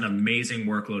 Roundtree has an amazing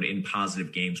workload in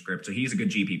positive game script, so he's a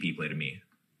good GPP play to me.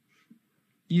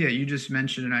 Yeah, you just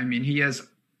mentioned it. I mean, he has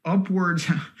upwards.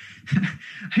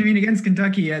 Against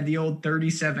Kentucky, he had the old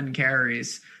 37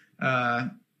 carries.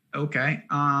 Okay.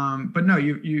 But no,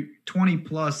 you 20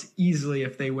 plus easily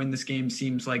if they win this game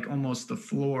seems like almost the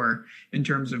floor in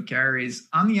terms of carries.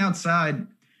 On the outside,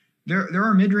 there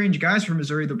are mid-range guys from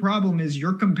Missouri. The problem is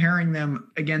you're comparing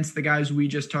them against the guys we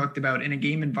just talked about in a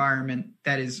game environment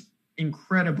that is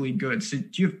incredibly good. So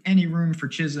do you have any room for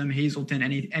Chisholm, Hazelton,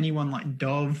 anyone like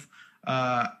Dove?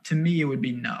 To me, it would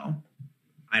be no.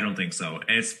 I don't think so.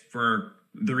 It's for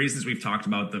the reasons we've talked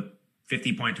about. The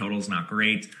 50-point total is not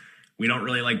great. We don't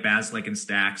really like Basilick and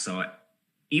Stack. So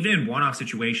even in one-off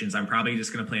situations, I'm probably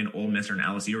just going to play an Ole Miss or an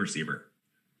LSU receiver.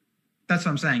 That's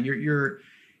what I'm saying.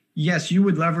 Yes, you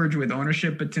would leverage with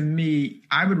ownership, but to me,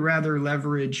 I would rather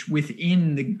leverage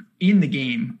within the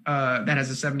game that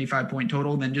has a 75-point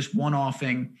total than just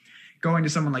one-offing, going to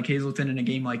someone like Hazelton in a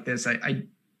game like this.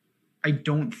 I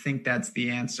don't think that's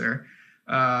the answer.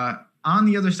 On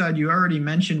the other side, you already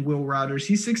mentioned Will Rogers.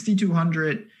 He's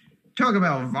 6,200. Talk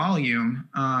about volume.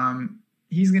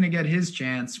 He's going to get his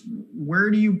chance.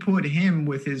 Where do you put him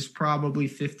with his probably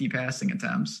 50 passing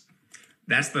attempts?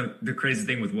 That's the crazy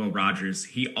thing with Will Rogers.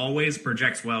 He always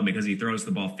projects well because he throws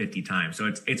the ball 50 times.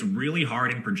 So it's really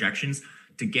hard in projections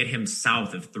to get him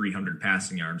south of 300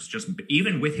 passing yards. Just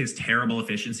even with his terrible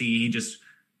efficiency,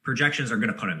 projections are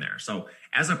going to put him there. So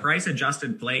as a price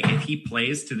adjusted play, if he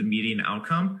plays to the median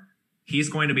outcome, he's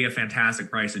going to be a fantastic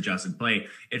price adjusted play.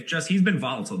 It's just he's been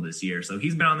volatile this year. So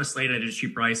he's been on the slate at a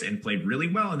cheap price and played really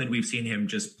well. And then we've seen him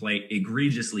just play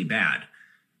egregiously bad.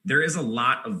 There is a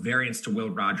lot of variance to Will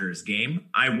Rogers' game.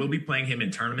 I will be playing him in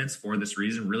tournaments for this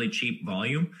reason, really cheap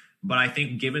volume. But I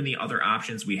think given the other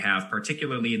options we have,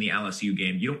 particularly in the LSU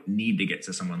game, you don't need to get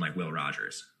to someone like Will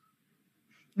Rogers.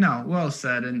 No, well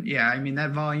said. And yeah,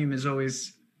 that volume is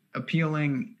always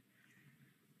appealing.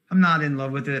 I'm not in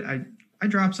love with it. I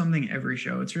drop something every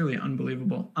show. It's really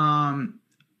unbelievable. On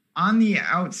the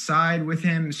outside with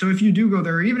him, so if you do go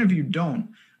there, or even if you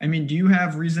don't, do you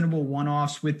have reasonable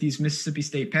one-offs with these Mississippi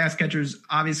State pass catchers?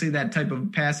 Obviously, that type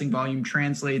of passing volume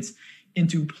translates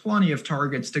into plenty of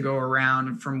targets to go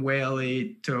around from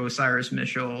Whaley to Osiris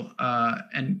Mitchell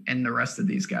and the rest of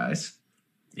these guys.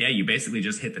 Yeah, you basically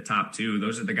just hit the top two.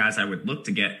 Those are the guys I would look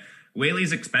to get.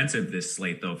 Whaley's expensive this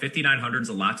slate, though. $5,900 is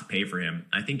a lot to pay for him.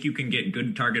 I think you can get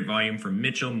good target volume from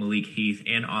Mitchell, Malik Heath,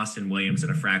 and Austin Williams at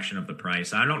a fraction of the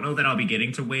price. I don't know that I'll be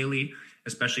getting to Whaley,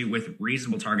 especially with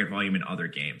reasonable target volume in other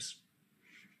games.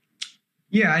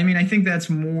 Yeah, I think that's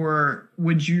more,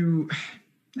 would you,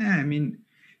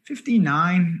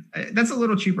 59, that's a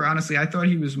little cheaper, honestly. I thought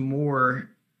he was more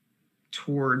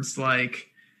towards like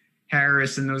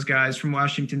Harris and those guys from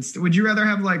Washington. Would you rather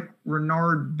have like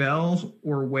Renard Bell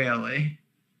or Whaley?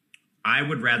 I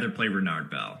would rather play Renard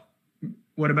Bell.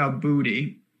 What about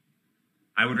Booty?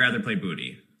 I would rather play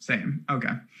Booty. Same.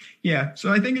 Okay. Yeah.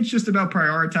 So I think it's just about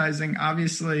prioritizing.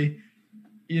 Obviously,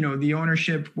 the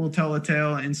ownership will tell a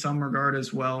tale in some regard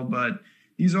as well, but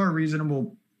these are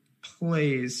reasonable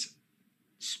plays.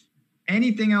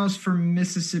 Anything else for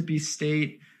Mississippi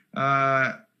State?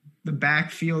 the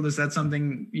backfield, is that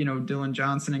something, Dylan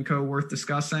Johnson and co worth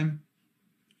discussing?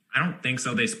 I don't think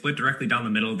so. They split directly down the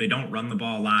middle. They don't run the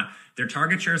ball a lot. Their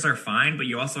target shares are fine, but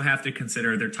you also have to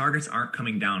consider their targets aren't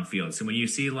coming downfield. So when you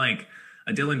see like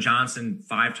a Dylan Johnson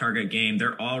 5-target game,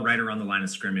 they're all right around the line of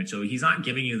scrimmage. So he's not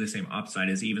giving you the same upside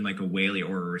as even like a Whaley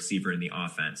or a receiver in the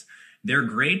offense. They're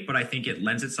great, but I think it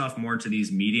lends itself more to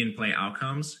these median play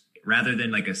outcomes rather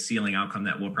than like a ceiling outcome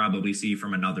that we'll probably see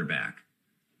from another back.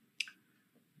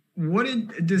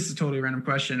 This is a totally random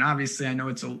question. Obviously, I know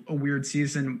it's a weird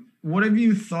season. What have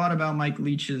you thought about Mike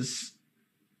Leach's,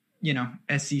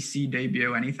 SEC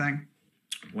debut? Anything?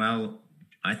 Well,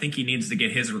 I think he needs to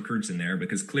get his recruits in there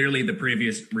because clearly the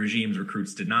previous regime's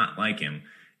recruits did not like him.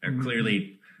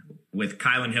 Clearly, with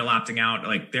Kylan Hill opting out,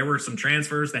 like there were some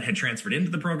transfers that had transferred into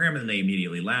the program and they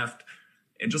immediately left.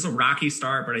 It's just a rocky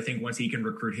start, but I think once he can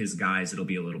recruit his guys, it'll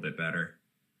be a little bit better.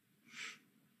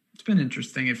 It's been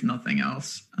interesting, if nothing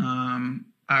else. All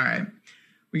right.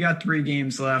 We got 3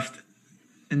 games left.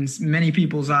 In many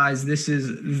people's eyes, this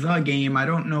is the game. I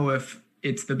don't know if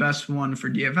it's the best one for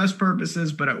DFS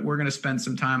purposes, but we're going to spend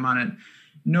some time on it.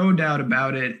 No doubt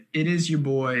about it. It is your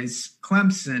boys,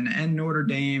 Clemson and Notre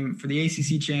Dame, for the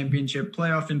ACC championship,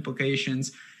 playoff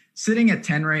implications. Sitting at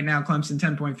 10 right now, Clemson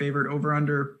 10-point favorite, over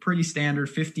under pretty standard,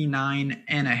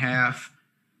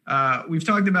 59.5. We've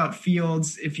talked about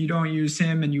Fields. If you don't use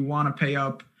him and you want to pay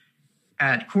up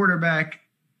at quarterback,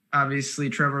 obviously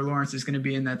Trevor Lawrence is going to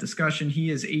be in that discussion. He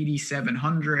is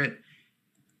 8,700.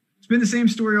 It's been the same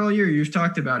story all year. You've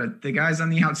talked about it. The guys on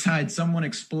the outside, someone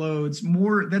explodes.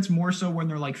 That's more so when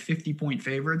they're like 50-point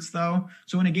favorites, though.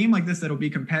 So in a game like this that'll be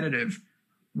competitive,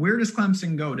 where does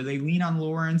Clemson go? Do they lean on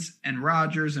Lawrence and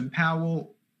Rodgers and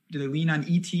Powell? Do they lean on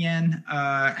ETN?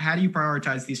 How do you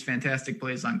prioritize these fantastic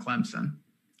plays on Clemson?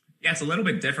 Yeah, it's a little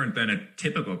bit different than a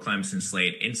typical Clemson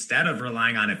slate. Instead of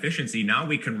relying on efficiency, now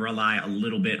we can rely a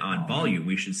little bit on volume.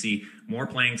 We should see more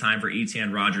playing time for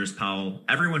ETN, Rodgers, Powell,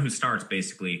 everyone who starts,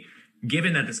 basically.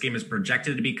 Given that this game is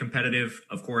projected to be competitive,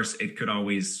 of course,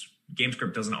 game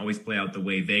script doesn't always play out the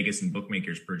way Vegas and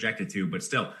bookmakers project it to, but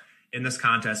still, in this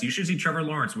contest, you should see Trevor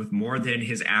Lawrence with more than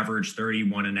his average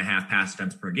 31.5 pass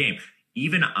attempts per game.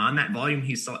 Even on that volume,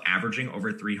 he's still averaging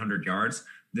over 300 yards.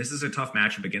 This is a tough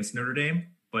matchup against Notre Dame,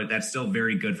 but that's still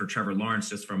very good for Trevor Lawrence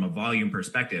just from a volume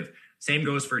perspective. Same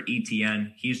goes for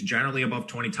ETN. He's generally above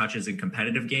 20 touches in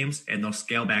competitive games, and they'll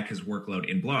scale back his workload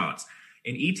in blowouts.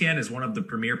 And ETN is one of the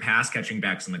premier pass-catching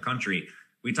backs in the country.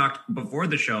 We talked before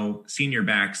the show, senior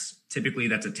backs, typically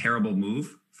that's a terrible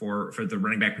move for the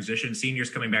running back position. Seniors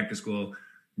coming back to school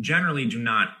generally do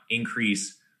not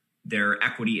increase their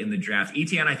equity in the draft.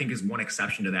 ETN, I think, is one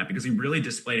exception to that because he really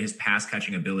displayed his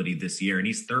pass-catching ability this year, and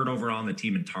he's 3rd overall on the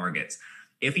team in targets.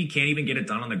 If he can't even get it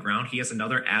done on the ground, he has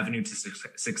another avenue to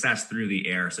success through the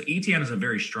air. So ETN is a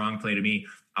very strong play to me.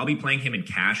 I'll be playing him in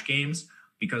cash games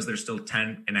because they're still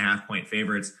 10.5-point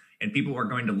favorites. And people are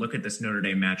going to look at this Notre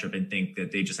Dame matchup and think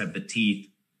that they just have the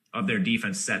teeth of their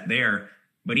defense set there.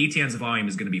 But ETN's volume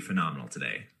is going to be phenomenal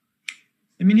today.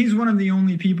 I mean, he's one of the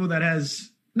only people that has,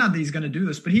 not that he's going to do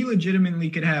this, but he legitimately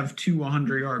could have 2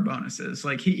 100-yard bonuses.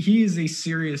 Like he is a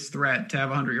serious threat to have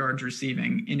 100 yards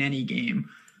receiving in any game.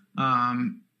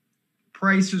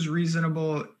 Price is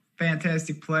reasonable,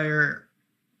 fantastic player.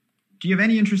 Do you have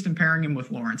any interest in pairing him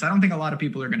with Lawrence? I don't think a lot of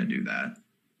people are going to do that.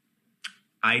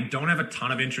 I don't have a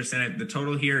ton of interest in it. The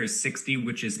total here is 60,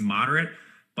 which is moderate,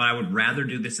 but I would rather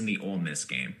do this in the Ole Miss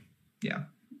game. Yeah,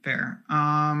 fair.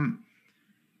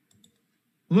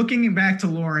 Looking back to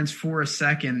Lawrence for a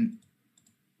second,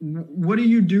 what do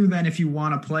you do then if you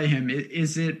want to play him?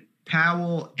 Is it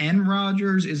Powell and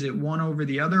Rodgers? Is it one over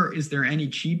the other? Is there any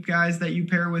cheap guys that you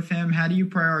pair with him? How do you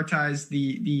prioritize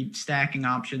the stacking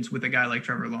options with a guy like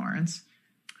Trevor Lawrence?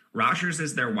 Rodgers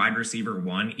is their wide receiver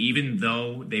 1, even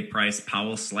though they price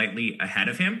Powell slightly ahead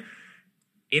of him.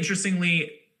 Interestingly,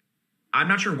 I'm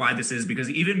not sure why this is because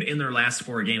even in their last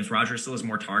 4 games, Rodgers still has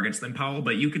more targets than Powell,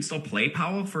 but you could still play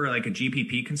Powell for like a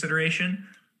GPP consideration.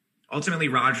 Ultimately,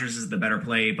 Rodgers is the better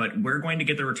play, but we're going to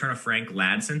get the return of Frank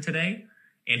Ladson today.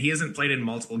 And he hasn't played in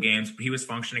multiple games, but he was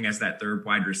functioning as that 3rd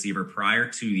wide receiver prior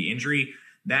to the injury.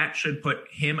 That should put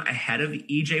him ahead of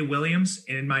EJ Williams,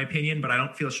 in my opinion, but I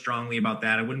don't feel strongly about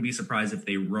that. I wouldn't be surprised if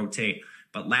they rotate.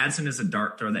 But Ladson is a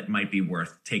dart throw that might be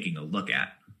worth taking a look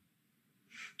at.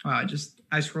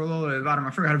 I scrolled all the way to the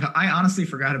bottom. I honestly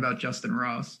forgot about Justin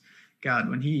Ross. God,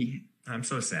 I'm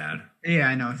so sad. Yeah,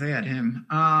 I know. If they had him.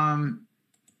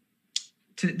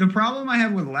 The problem I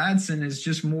have with Ladson is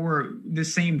just more the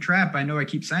same trap. I know I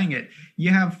keep saying it.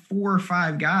 You have 4 or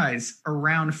 5 guys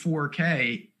around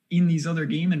 4K in these other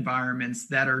game environments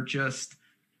that are just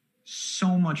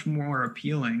so much more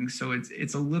appealing. So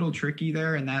it's a little tricky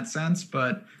there in that sense,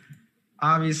 but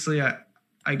obviously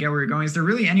I get where you're going. Is there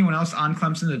really anyone else on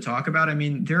Clemson to talk about? I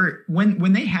mean,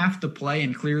 when they have to play,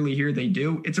 and clearly here they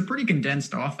do, it's a pretty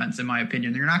condensed offense, in my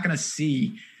opinion. You're not going to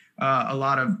see a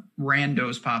lot of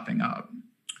randos popping up.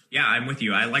 Yeah, I'm with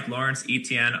you. I like Lawrence,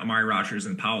 Etienne, Amari Rogers,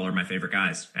 and Powell are my favorite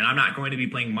guys. And I'm not going to be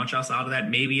playing much else out of that.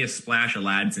 Maybe a splash of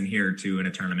lads in here, too, in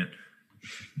a tournament.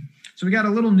 So we got a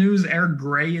little news. Eric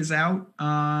Gray is out.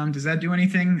 Does that do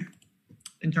anything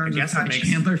in terms of Ty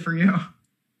Chandler for you?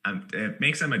 It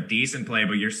makes him a decent play,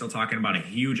 but you're still talking about a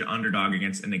huge underdog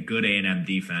against a good A&M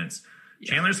defense.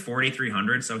 Yeah. Chandler's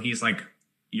 4,300, so he's like,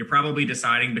 you're probably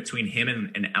deciding between him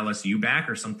and an LSU back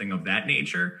or something of that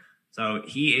nature. So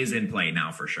he is in play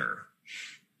now for sure.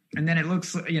 And then it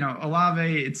looks,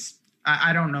 Olave,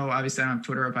 I don't know. Obviously, I don't have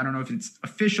Twitter up. I don't know if it's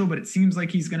official, but it seems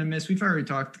like he's going to miss. We've already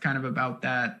talked kind of about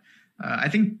that. I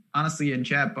think, honestly, in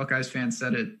chat, Buckeyes fans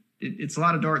said it's a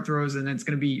lot of dart throws, and it's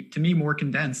going to be, to me, more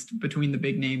condensed between the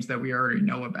big names that we already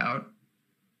know about.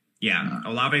 Yeah,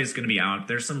 Olave is going to be out.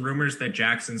 There's some rumors that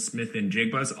Jackson Smith and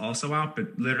Jigba is also out,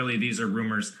 but literally these are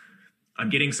rumors. I'm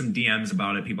getting some DMs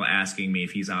about it, people asking me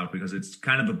if he's out because it's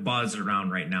kind of the buzz around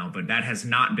right now, but that has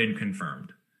not been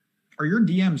confirmed. Are your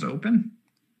DMs open?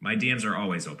 My DMs are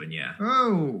always open, yeah.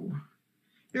 Oh,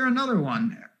 you're another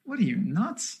one. What are you,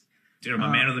 nuts? Dude, I'm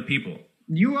a man of the people.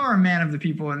 You are a man of the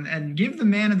people, and give the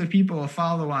man of the people a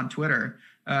follow on Twitter.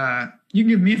 You can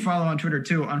give me a follow on Twitter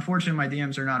too. Unfortunately, my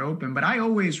DMs are not open, but I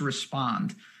always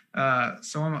respond.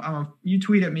 So you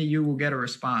tweet at me, you will get a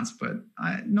response, but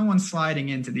no one's sliding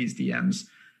into these DMs.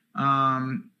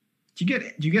 Do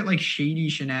you get like shady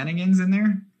shenanigans in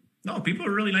there? No, people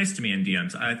are really nice to me in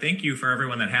DMs. Thank you for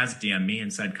everyone that has DM'd me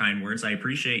and said kind words. I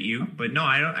appreciate you, but no,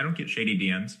 I don't get shady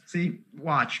DMs. See,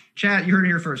 watch, chat. You heard it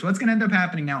here first. What's going to end up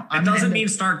happening now? It doesn't mean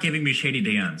start giving me shady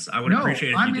DMs. I would appreciate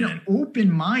it if you didn't. I'm going to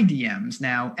open my DMs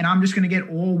now, and I'm just going to get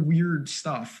all weird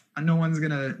stuff. No one's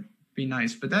going to be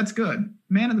nice, but that's good.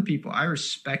 Man of the people. I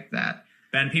respect that.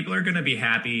 Ben, people are going to be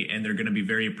happy, and they're going to be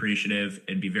very appreciative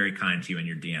and be very kind to you in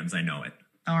your DMs. I know it.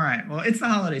 All right. Well, it's the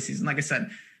holiday season. Like I said,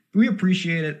 we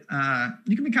appreciate it.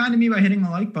 You can be kind to me by hitting the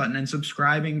like button and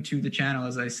subscribing to the channel.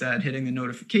 As I said, hitting the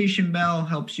notification bell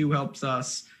helps you, helps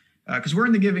us, because we're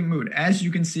in the giving mood. As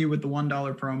you can see with the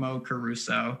 $1 promo,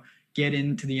 Caruso, get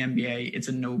into the NBA. It's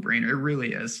a no-brainer. It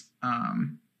really is.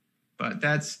 But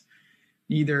that's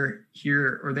neither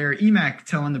here or there. EMAC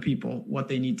telling the people what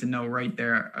they need to know right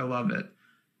there. I love it.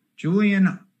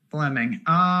 Julian Fleming.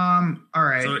 All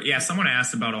right. So, yeah, someone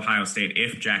asked about Ohio State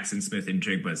if Jackson Smith and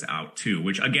Jigba is out, too,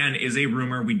 which, again, is a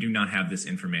rumor. We do not have this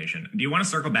information. Do you want to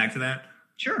circle back to that?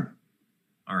 Sure.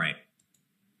 All right.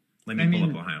 Let me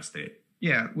pull up Ohio State.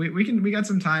 Yeah, we got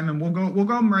some time, and we'll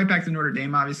go right back to Notre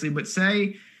Dame, obviously. But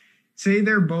say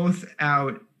they're both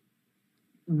out.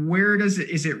 Where does it?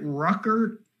 Is it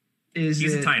Rucker? He's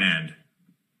a tight end.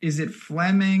 Is it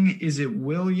Fleming? Is it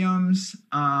Williams?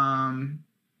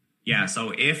 Yeah,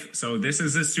 so this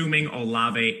is assuming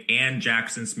Olave and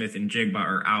Jackson Smith and Jigba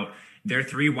are out. Their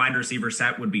three wide receiver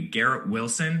set would be Garrett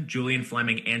Wilson, Julian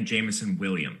Fleming, and Jamison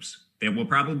Williams. They will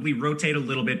probably rotate a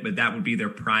little bit, but that would be their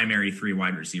primary three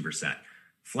wide receiver set.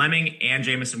 Fleming and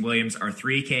Jamison Williams are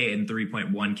 3K and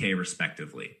 3.1K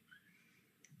respectively.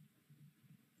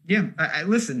 Yeah,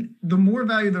 listen, the more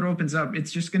value that opens up,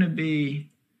 it's just going to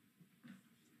be,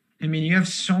 I mean, you have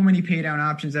so many pay down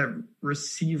options at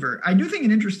receiver. I do think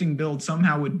an interesting build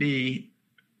somehow would be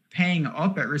paying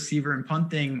up at receiver and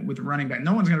punting with running back.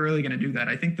 No one's really going to do that.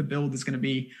 I think the build is going to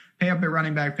be pay up at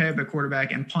running back, pay up at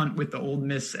quarterback, and punt with the Ole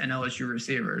Miss and LSU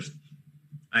receivers.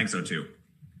 I think so too.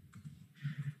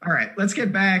 All right, let's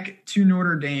get back to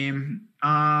Notre Dame.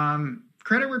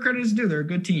 Credit where credit is due. They're a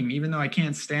good team, even though I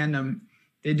can't stand them.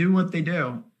 They do what they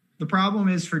do. The problem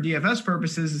is, for DFS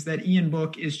purposes, is that Ian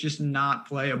Book is just not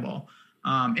playable,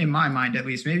 in my mind at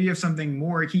least. Maybe you have something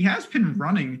more. He has been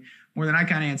running more than I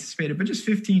kind of anticipated, but just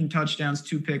 15 touchdowns,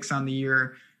 2 picks on the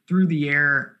year through the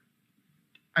air.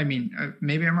 I mean,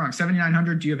 maybe I'm wrong.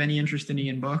 7,900. Do you have any interest in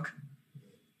Ian Book?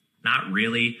 Not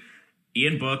really.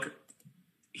 Ian Book,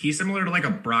 he's similar to like a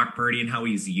Brock Purdy in how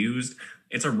he's used.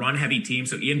 It's a run-heavy team,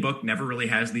 so Ian Book never really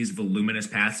has these voluminous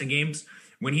passing games.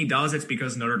 When he does, it's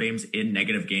because Notre Dame's in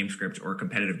negative game script or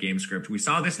competitive game script. We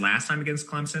saw this last time against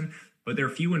Clemson, but they're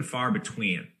few and far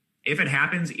between. If it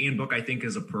happens, Ian Book, I think,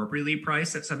 is appropriately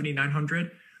priced at 7,900,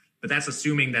 but that's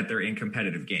assuming that they're in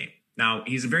competitive game. Now,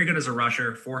 he's very good as a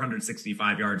rusher,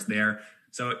 465 yards there.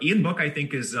 So Ian Book, I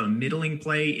think, is a middling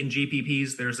play in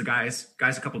GPPs. There's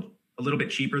a little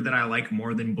bit cheaper that I like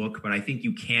more than Book, but I think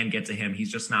you can get to him.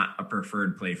 He's just not a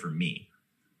preferred play for me.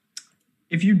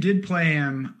 If you did play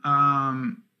him,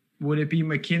 Would it be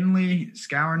McKinley,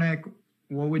 Skowronek?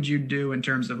 What would you do in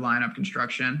terms of lineup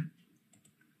construction?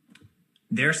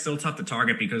 They're still tough to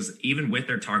target because even with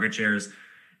their target shares,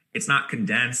 it's not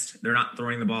condensed. They're not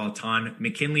throwing the ball a ton.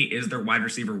 McKinley is their wide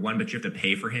receiver 1, but you have to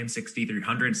pay for him,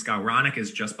 6,300. Skowronek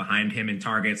is just behind him in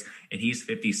targets, and he's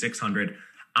 5,600.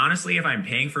 Honestly, if I'm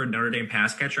paying for a Notre Dame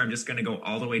pass catcher, I'm just going to go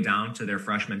all the way down to their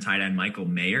freshman tight end, Michael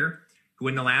Mayer, who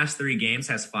in the last 3 games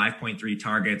has 5.3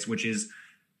 targets, which is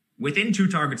within 2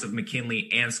 targets of McKinley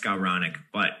and Skowronek,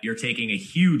 but you're taking a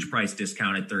huge price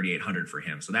discount at 3,800 for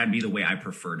him. So that'd be the way I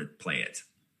prefer to play it.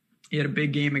 He had a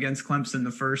big game against Clemson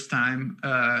the first time.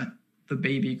 The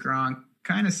baby Gronk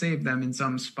kind of saved them in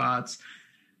some spots.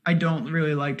 I don't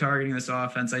really like targeting this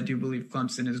offense. I do believe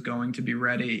Clemson is going to be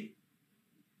ready.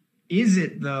 Is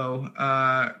it, though,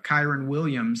 Kyron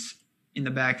Williams in the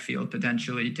backfield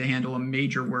potentially to handle a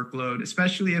major workload,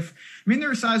 especially if,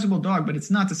 they're a sizable dog, but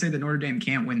it's not to say that Notre Dame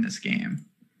can't win this game.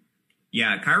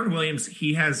 Yeah, Kyron Williams,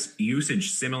 he has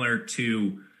usage similar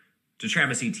to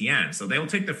Travis Etienne. So they will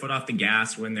take their foot off the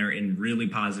gas when they're in really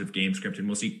positive game script, and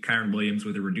we'll see Kyron Williams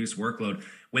with a reduced workload.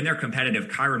 When they're competitive,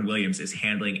 Kyron Williams is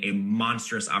handling a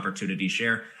monstrous opportunity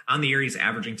share. On the year, he's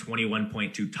averaging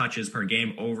 21.2 touches per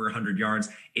game, over 100 yards,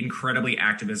 incredibly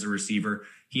active as a receiver.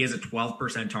 He has a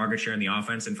 12% target share in the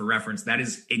offense, and for reference, that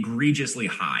is egregiously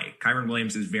high. Kyron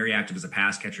Williams is very active as a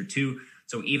pass catcher too,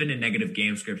 so even in negative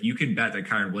game script, you can bet that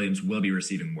Kyron Williams will be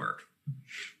receiving work.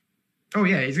 Oh,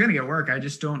 yeah, he's going to get work. I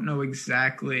just don't know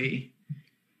exactly.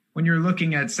 When you're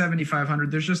looking at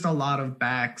 7,500, there's just a lot of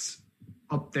backs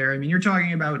up there. You're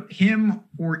talking about him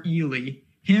or Ely,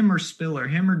 him or Spiller,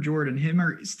 him or Jordan, him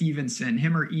or Stevenson,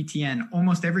 him or Etienne.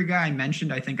 Almost every guy I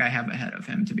mentioned, I think I have ahead of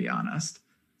him, to be honest.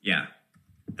 Yeah,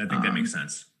 I think that makes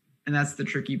sense. And that's the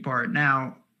tricky part.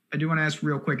 Now, I do want to ask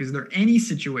real quick, is there any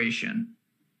situation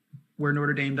where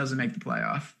Notre Dame doesn't make the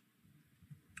playoff?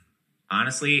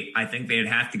 Honestly, I think they'd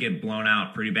have to get blown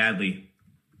out pretty badly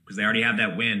because they already have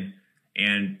that win,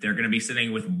 and they're going to be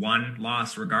sitting with 1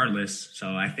 loss regardless.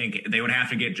 So I think they would have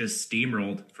to get just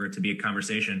steamrolled for it to be a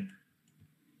conversation.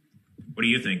 What do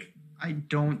you think? I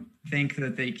don't think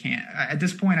that they can. At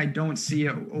this point, I don't see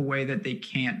a way that they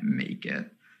can't make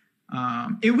it.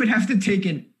 It would have to take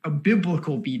a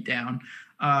biblical beatdown.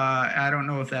 I don't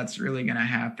know if that's really going to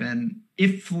happen.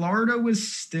 If Florida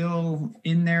was still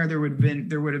in there, there would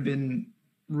have been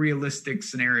realistic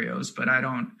scenarios, but I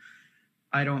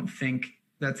don't think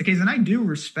that's the case. And I do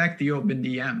respect the open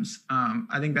DMs.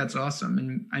 I think that's awesome,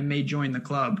 and I may join the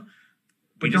club.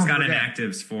 But we just got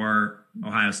inactives for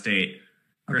Ohio State.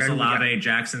 Chris Olave,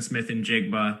 Jackson Smith and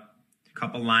Jigba, a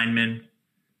couple linemen,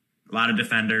 a lot of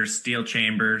defenders, Steel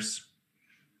Chambers.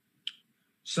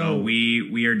 So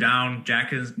we are down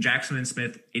Jackson and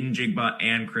Smith, in Jigba,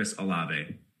 and Chris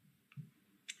Olave.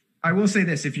 I will say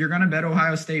this. If you're going to bet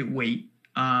Ohio State, wait.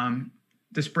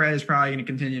 The spread is probably going to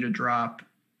continue to drop.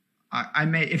 I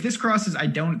may, if this crosses, I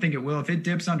don't think it will. If it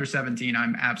dips under 17,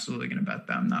 I'm absolutely going to bet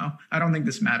them, though. I don't think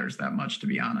this matters that much, to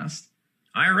be honest.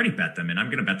 I already bet them, and I'm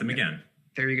going to bet them again.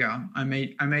 There you go. I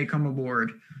may come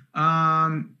aboard.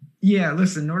 Yeah,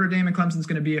 listen, Notre Dame and Clemson's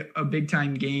going to be a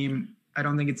big-time game. I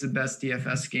don't think it's the best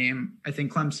DFS game. I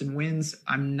think Clemson wins.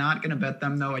 I'm not going to bet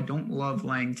them, though. I don't love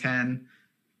laying 10.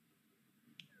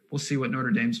 We'll see what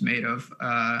Notre Dame's made of.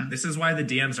 This is why the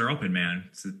DMs are open, man.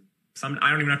 I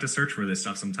don't even have to search for this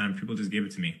stuff sometimes. People just give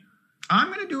it to me. I'm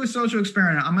going to do a social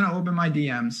experiment. I'm going to open my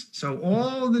DMs. So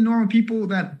all the normal people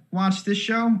that watch this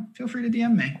show, feel free to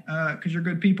DM me because you're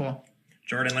good people.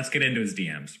 Jordan, let's get into his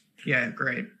DMs. Yeah,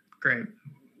 great.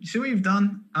 You see what you've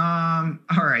done? All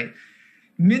right.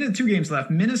 2 games left.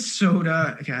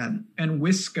 Minnesota and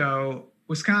Wisconsin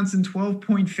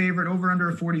 12-point favorite, over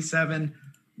under 47.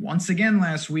 Once again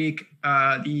last week,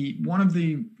 one of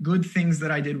the good things that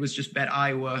I did was just bet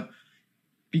Iowa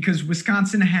because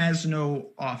Wisconsin has no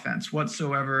offense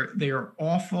whatsoever. They are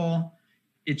awful.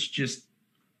 It's just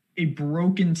a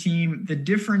broken team. The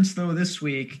difference, though, this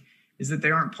week is that they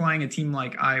aren't playing a team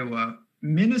like Iowa.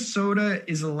 Minnesota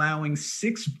is allowing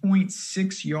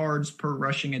 6.6 yards per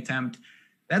rushing attempt.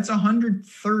 That's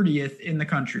 130th in the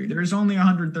country. There's only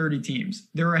 130 teams.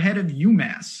 They're ahead of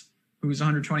UMass, who's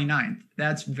 129th.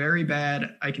 That's very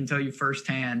bad. I can tell you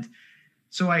firsthand.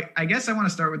 So I guess I want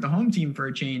to start with the home team for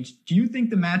a change. Do you think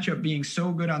the matchup being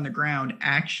so good on the ground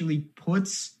actually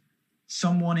puts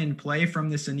someone in play from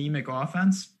this anemic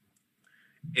offense?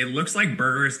 It looks like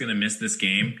Berger is going to miss this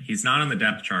game. He's not on the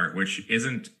depth chart, which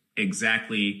isn't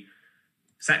exactly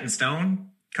set in stone.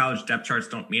 College depth charts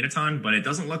don't mean a ton, but it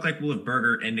doesn't look like we'll have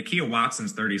Berger, and Nakia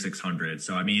Watson's 3,600.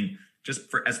 So, just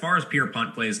for as far as pure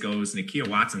punt plays goes, Nakia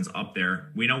Watson's up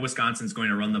there. We know Wisconsin's going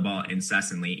to run the ball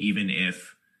incessantly, even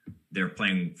if they're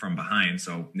playing from behind.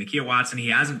 So Nakia Watson, he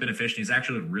hasn't been efficient. He's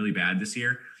actually really bad this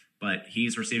year, but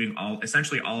he's receiving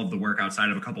essentially all of the work outside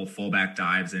of a couple of fullback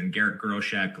dives. And Garrett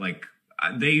Groshek,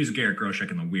 they use Garrett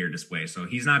Groshek in the weirdest way. So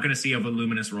he's not going to see a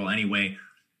voluminous role anyway.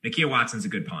 Nakia Watson's a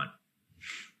good punt.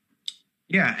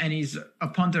 Yeah, and he's a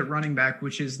punt at running back,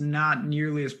 which is not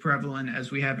nearly as prevalent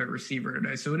as we have at receiver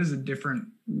today. So it is a different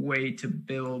way to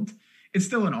build. It's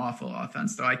still an awful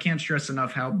offense, though. I can't stress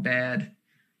enough how bad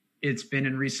it's been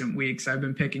in recent weeks. I've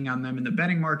been picking on them in the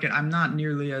betting market. I'm not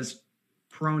nearly as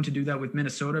prone to do that with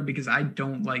Minnesota because I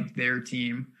don't like their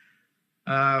team.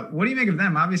 What do you make of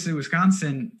them? Obviously,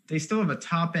 Wisconsin, they still have a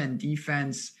top-end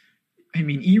defense. I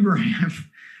mean, Ibrahim,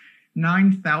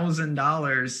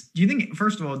 $9,000. Do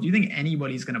you think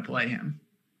anybody's going to play him?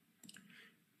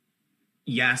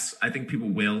 Yes, I think people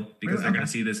will because they're going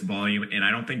to see this volume, and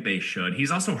I don't think they should.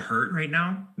 He's also hurt right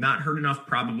now. Not hurt enough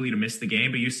probably to miss the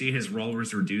game, but you see his role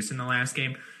was reduced in the last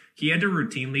game. He had to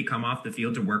routinely come off the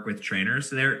field to work with trainers.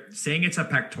 So they're saying it's a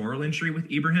pectoral injury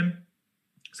with Ibrahim.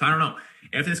 So I don't know.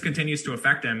 If this continues to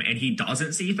affect him and he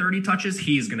doesn't see 30 touches,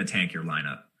 he's going to tank your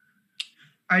lineup.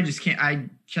 I just can't. I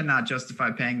cannot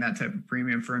justify paying that type of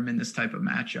premium for him in this type of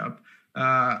matchup.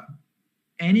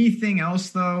 Anything else,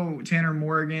 though? Tanner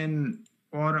Morgan,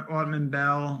 Audman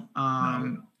Bell.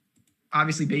 No.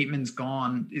 Obviously, Bateman's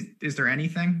gone. Is there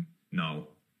anything? No.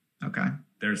 Okay.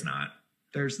 There's not.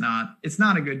 It's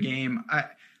not a good game.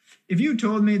 If you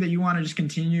told me that you want to just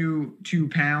continue to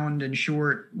pound and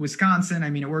short Wisconsin, I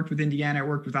mean, it worked with Indiana, it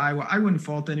worked with Iowa, I wouldn't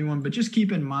fault anyone, but just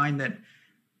keep in mind that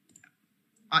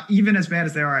even as bad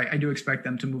as they are, I do expect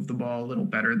them to move the ball a little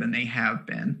better than they have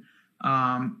been.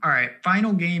 All right,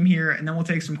 final game here, and then we'll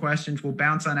take some questions. We'll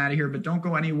bounce on out of here, but don't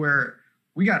go anywhere.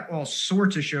 We got all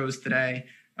sorts of shows today.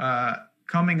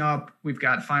 Coming up, we've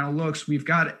got final looks. We've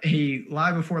got a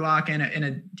live before lock and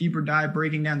a deeper dive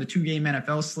breaking down the 2-game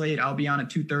NFL slate. I'll be on at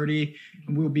 2:30,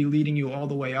 and we'll be leading you all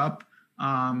the way up.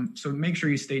 So make sure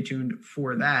you stay tuned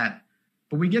for that.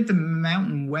 But we get the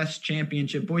Mountain West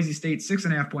Championship. Boise State,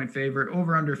 6.5-point favorite,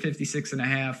 over under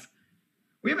 56.5.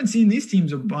 We haven't seen these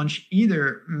teams a bunch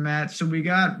either, Matt. So we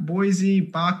got Boise,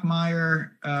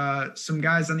 Bachmeier, some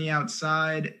guys on the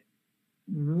outside.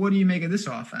 What do you make of this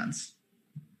offense?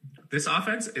 This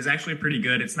offense is actually pretty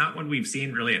good. It's not one we've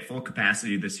seen really at full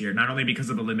capacity this year, not only because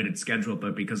of a limited schedule,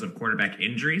 but because of quarterback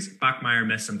injuries. Bachmeier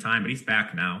missed some time, but he's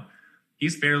back now.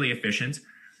 He's fairly efficient.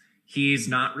 He's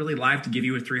not really live to give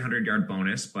you a 300-yard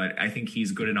bonus, but I think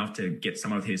he's good enough to get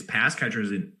some of his pass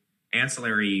catchers and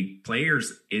ancillary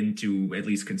players into at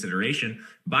least consideration.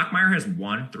 Bachmeier has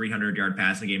one 300-yard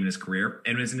passing game in his career,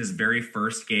 and it was in his very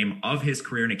first game of his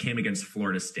career, and it came against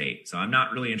Florida State. So I'm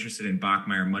not really interested in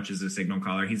Bachmeier much as a signal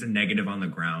caller. He's a negative on the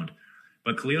ground.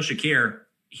 But Khalil Shakir,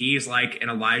 he's like an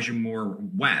Elijah Moore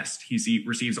West. He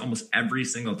receives almost every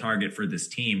single target for this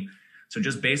team. So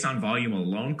just based on volume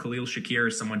alone, Khalil Shakir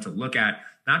is someone to look at.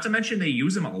 Not to mention they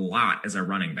use him a lot as a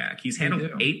running back. He's handled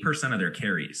 8% of their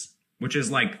carries, which is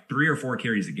like 3 or 4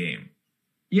 carries a game.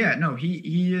 Yeah, no,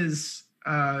 he is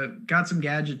got some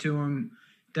gadget to him,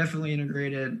 definitely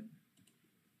integrated.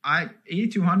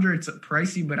 8,200, it's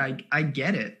pricey, but I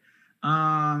get it.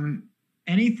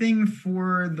 Anything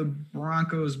for the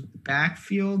Broncos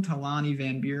backfield, Talani,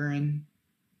 Van Buren?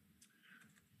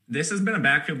 This has been a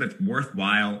backfield that's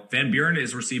worthwhile. Van Buren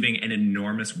is receiving an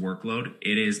enormous workload.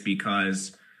 It is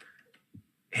because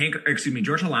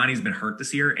George Halani's been hurt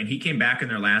this year, and he came back in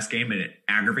their last game, and it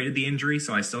aggravated the injury.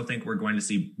 So I still think we're going to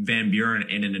see Van Buren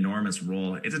in an enormous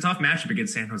role. It's a tough matchup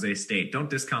against San Jose State. Don't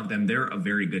discount them. They're a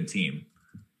very good team.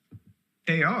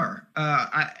 They are.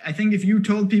 I think if you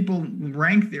told people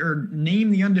rank or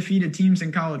name the undefeated teams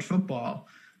in college football,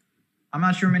 I'm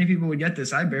not sure many people would get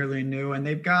this. I barely knew. And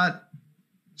they've got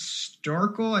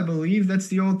Starkel, I believe that's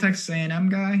the old Texas A&M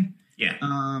guy. Yeah.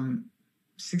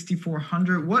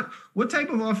 6,400. What type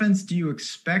of offense do you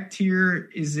expect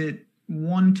here? Is it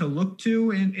one to look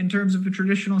to in terms of a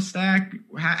traditional stack?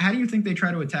 How do you think they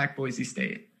try to attack Boise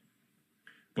State?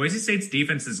 Boise State's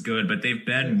defense is good, but they've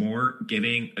been more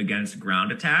giving against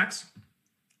ground attacks.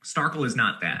 Starkel is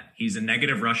not that. He's a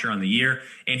negative rusher on the year,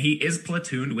 and he is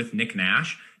platooned with Nick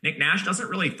Nash. Nick Nash doesn't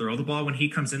really throw the ball. When he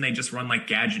comes in, they just run like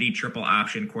gadgety triple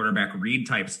option quarterback read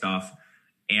type stuff.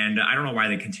 And I don't know why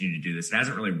they continue to do this. It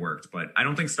hasn't really worked, but I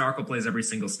don't think Starkel plays every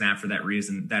single snap for that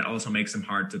reason. That also makes him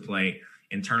hard to play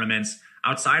in tournaments.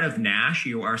 Outside of Nash,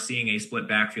 you are seeing a split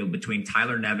backfield between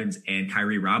Tyler Nevins and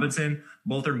Kyrie Robinson.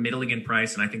 Both are middling in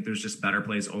price, and I think there's just better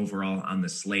plays overall on the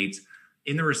slate.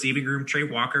 In the receiving room, Trey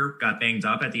Walker got banged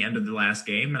up at the end of the last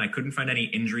game, and I couldn't find any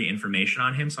injury information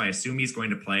on him, so I assume he's going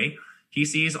to play. He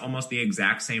sees almost the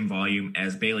exact same volume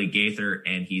as Bailey Gaither,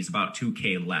 and he's about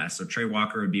 2K less. So Trey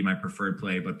Walker would be my preferred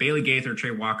play, but Bailey Gaither,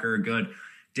 Trey Walker are good.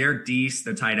 Derek Deese,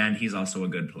 the tight end, he's also a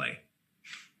good play.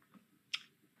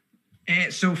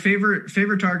 And so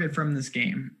favorite target from this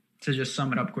game, to just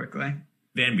sum it up quickly.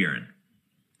 Van Buren.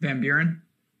 Van Buren?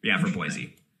 Yeah, for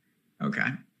Boise. Okay.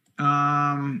 You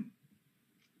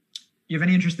have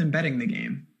any interest in betting the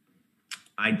game?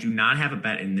 I do not have a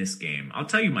bet in this game. I'll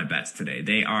tell you my bets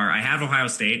today. I have Ohio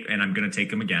State, and I'm going to take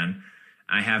them again.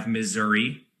 I have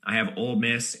Missouri, I have Ole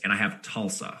Miss, and I have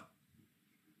Tulsa.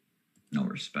 No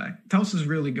respect. Tulsa's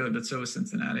really good, but so is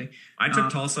Cincinnati. I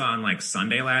took Tulsa on like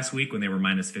Sunday last week when they were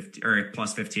minus 50 or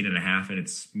plus 15.5, and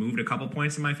it's moved a couple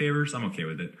points in my favor, so I'm okay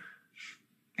with it.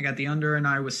 I got the under in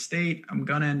Iowa State. I'm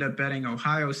going to end up betting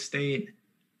Ohio State.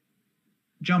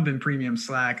 Jump in premium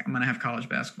slack. I'm going to have college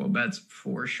basketball bets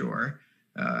for sure.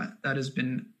 That has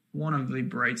been one of the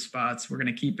bright spots. We're going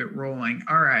to keep it rolling.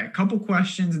 All right, a couple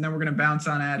questions, and then we're going to bounce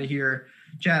on out of here.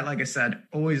 Chat, like I said,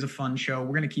 always a fun show.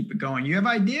 We're going to keep it going. You have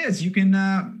ideas, you can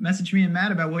message me and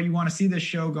Matt about what you want to see this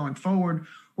show going forward.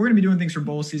 We're going to be doing things for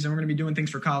bowl season. We're going to be doing things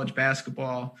for college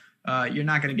basketball. You're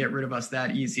not going to get rid of us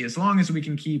that easy. As long as we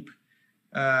can keep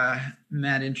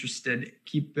Matt interested.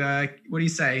 Keep, what do you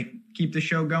say? Keep the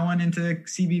show going into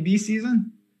CBB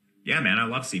season? Yeah, man, I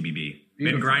love CBB.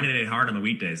 Beautiful. Been grinding it hard on the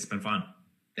weekdays. It's been fun.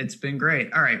 It's been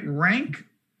great. All right, rank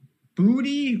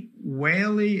Booty,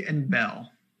 Whaley, and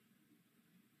Bell.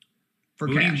 For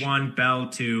Booty cash. 1, Bell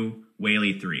 2,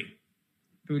 Whaley 3.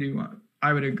 Booty 1.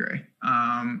 I would agree.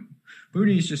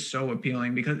 Booty is just so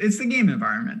appealing because it's the game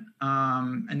environment.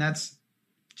 And that's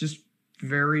just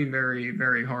very, very,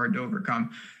 very hard to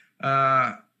overcome.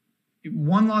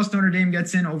 One loss Notre Dame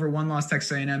gets in over one loss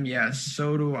Texas A&M. Yes,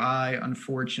 so do I,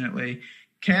 unfortunately.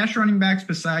 Cash running backs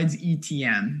besides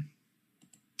ETN.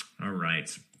 All right.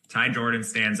 Ty Jordan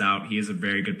stands out. He is a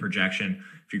very good projection.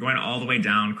 If you're going all the way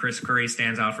down, Chris Curry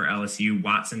stands out for LSU.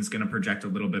 Watson's going to project a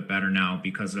little bit better now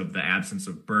because of the absence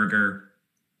of Berger.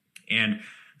 And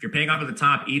if you're paying up at the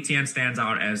top, ETN stands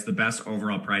out as the best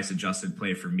overall price-adjusted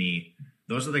play for me.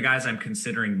 Those are the guys I'm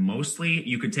considering mostly.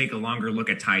 You could take a longer look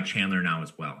at Ty Chandler now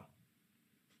as well.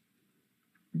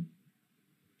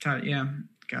 Yeah.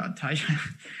 God, Ty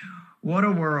what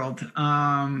a world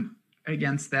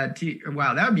against that team.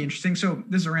 Wow, that would be interesting. So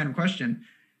this is a random question.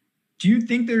 Do you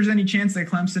think there's any chance that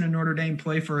Clemson and Notre Dame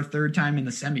play for a third time in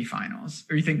the semifinals?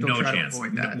 Or you think they'll try to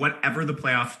avoid that? Whatever the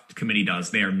playoff committee does,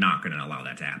 they are not going to allow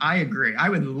that to happen. I agree. I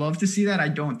would love to see that. I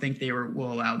don't think they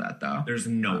will allow that, though. There's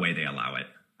no way they allow it.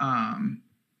 God,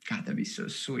 that'd be so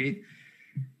sweet.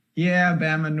 Yeah,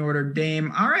 Bama, Notre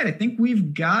Dame. All right, I think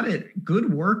we've got it.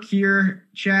 Good work here,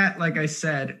 chat. Like I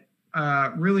said,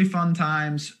 really fun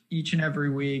times each and every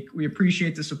week. We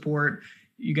appreciate the support.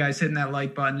 You guys hitting that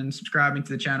like button and subscribing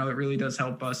to the channel. It really does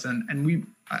help us. And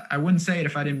I wouldn't say it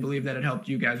if I didn't believe that it helped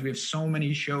you guys. We have so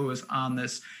many shows on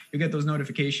this. You'll get those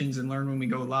notifications and learn when we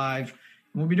go live.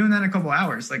 And we'll be doing that in a couple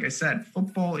hours. Like I said,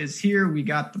 football is here. We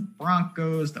got the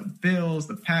Broncos, the Bills,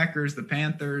 the Packers, the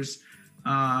Panthers.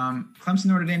 Clemson,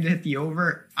 Notre Dame to hit the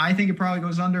over. I think it probably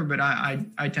goes under, but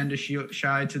I tend to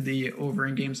shy to the over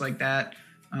in games like that.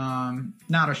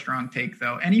 Not a strong take,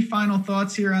 though. Any final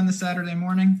thoughts here on the Saturday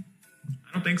morning?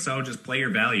 I don't think so. Just play your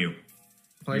value.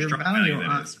 Play your value.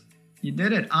 You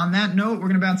did it. On that note, we're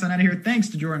going to bounce on out of here. Thanks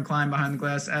to Jordan Klein behind the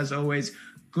glass. As always,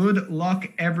 good luck,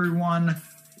 everyone.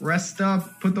 Rest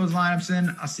up. Put those lineups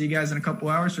in. I'll see you guys in a couple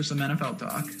hours for some NFL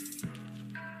talk.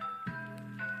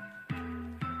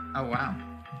 Oh, wow.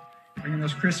 Bringing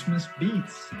those Christmas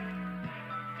beats.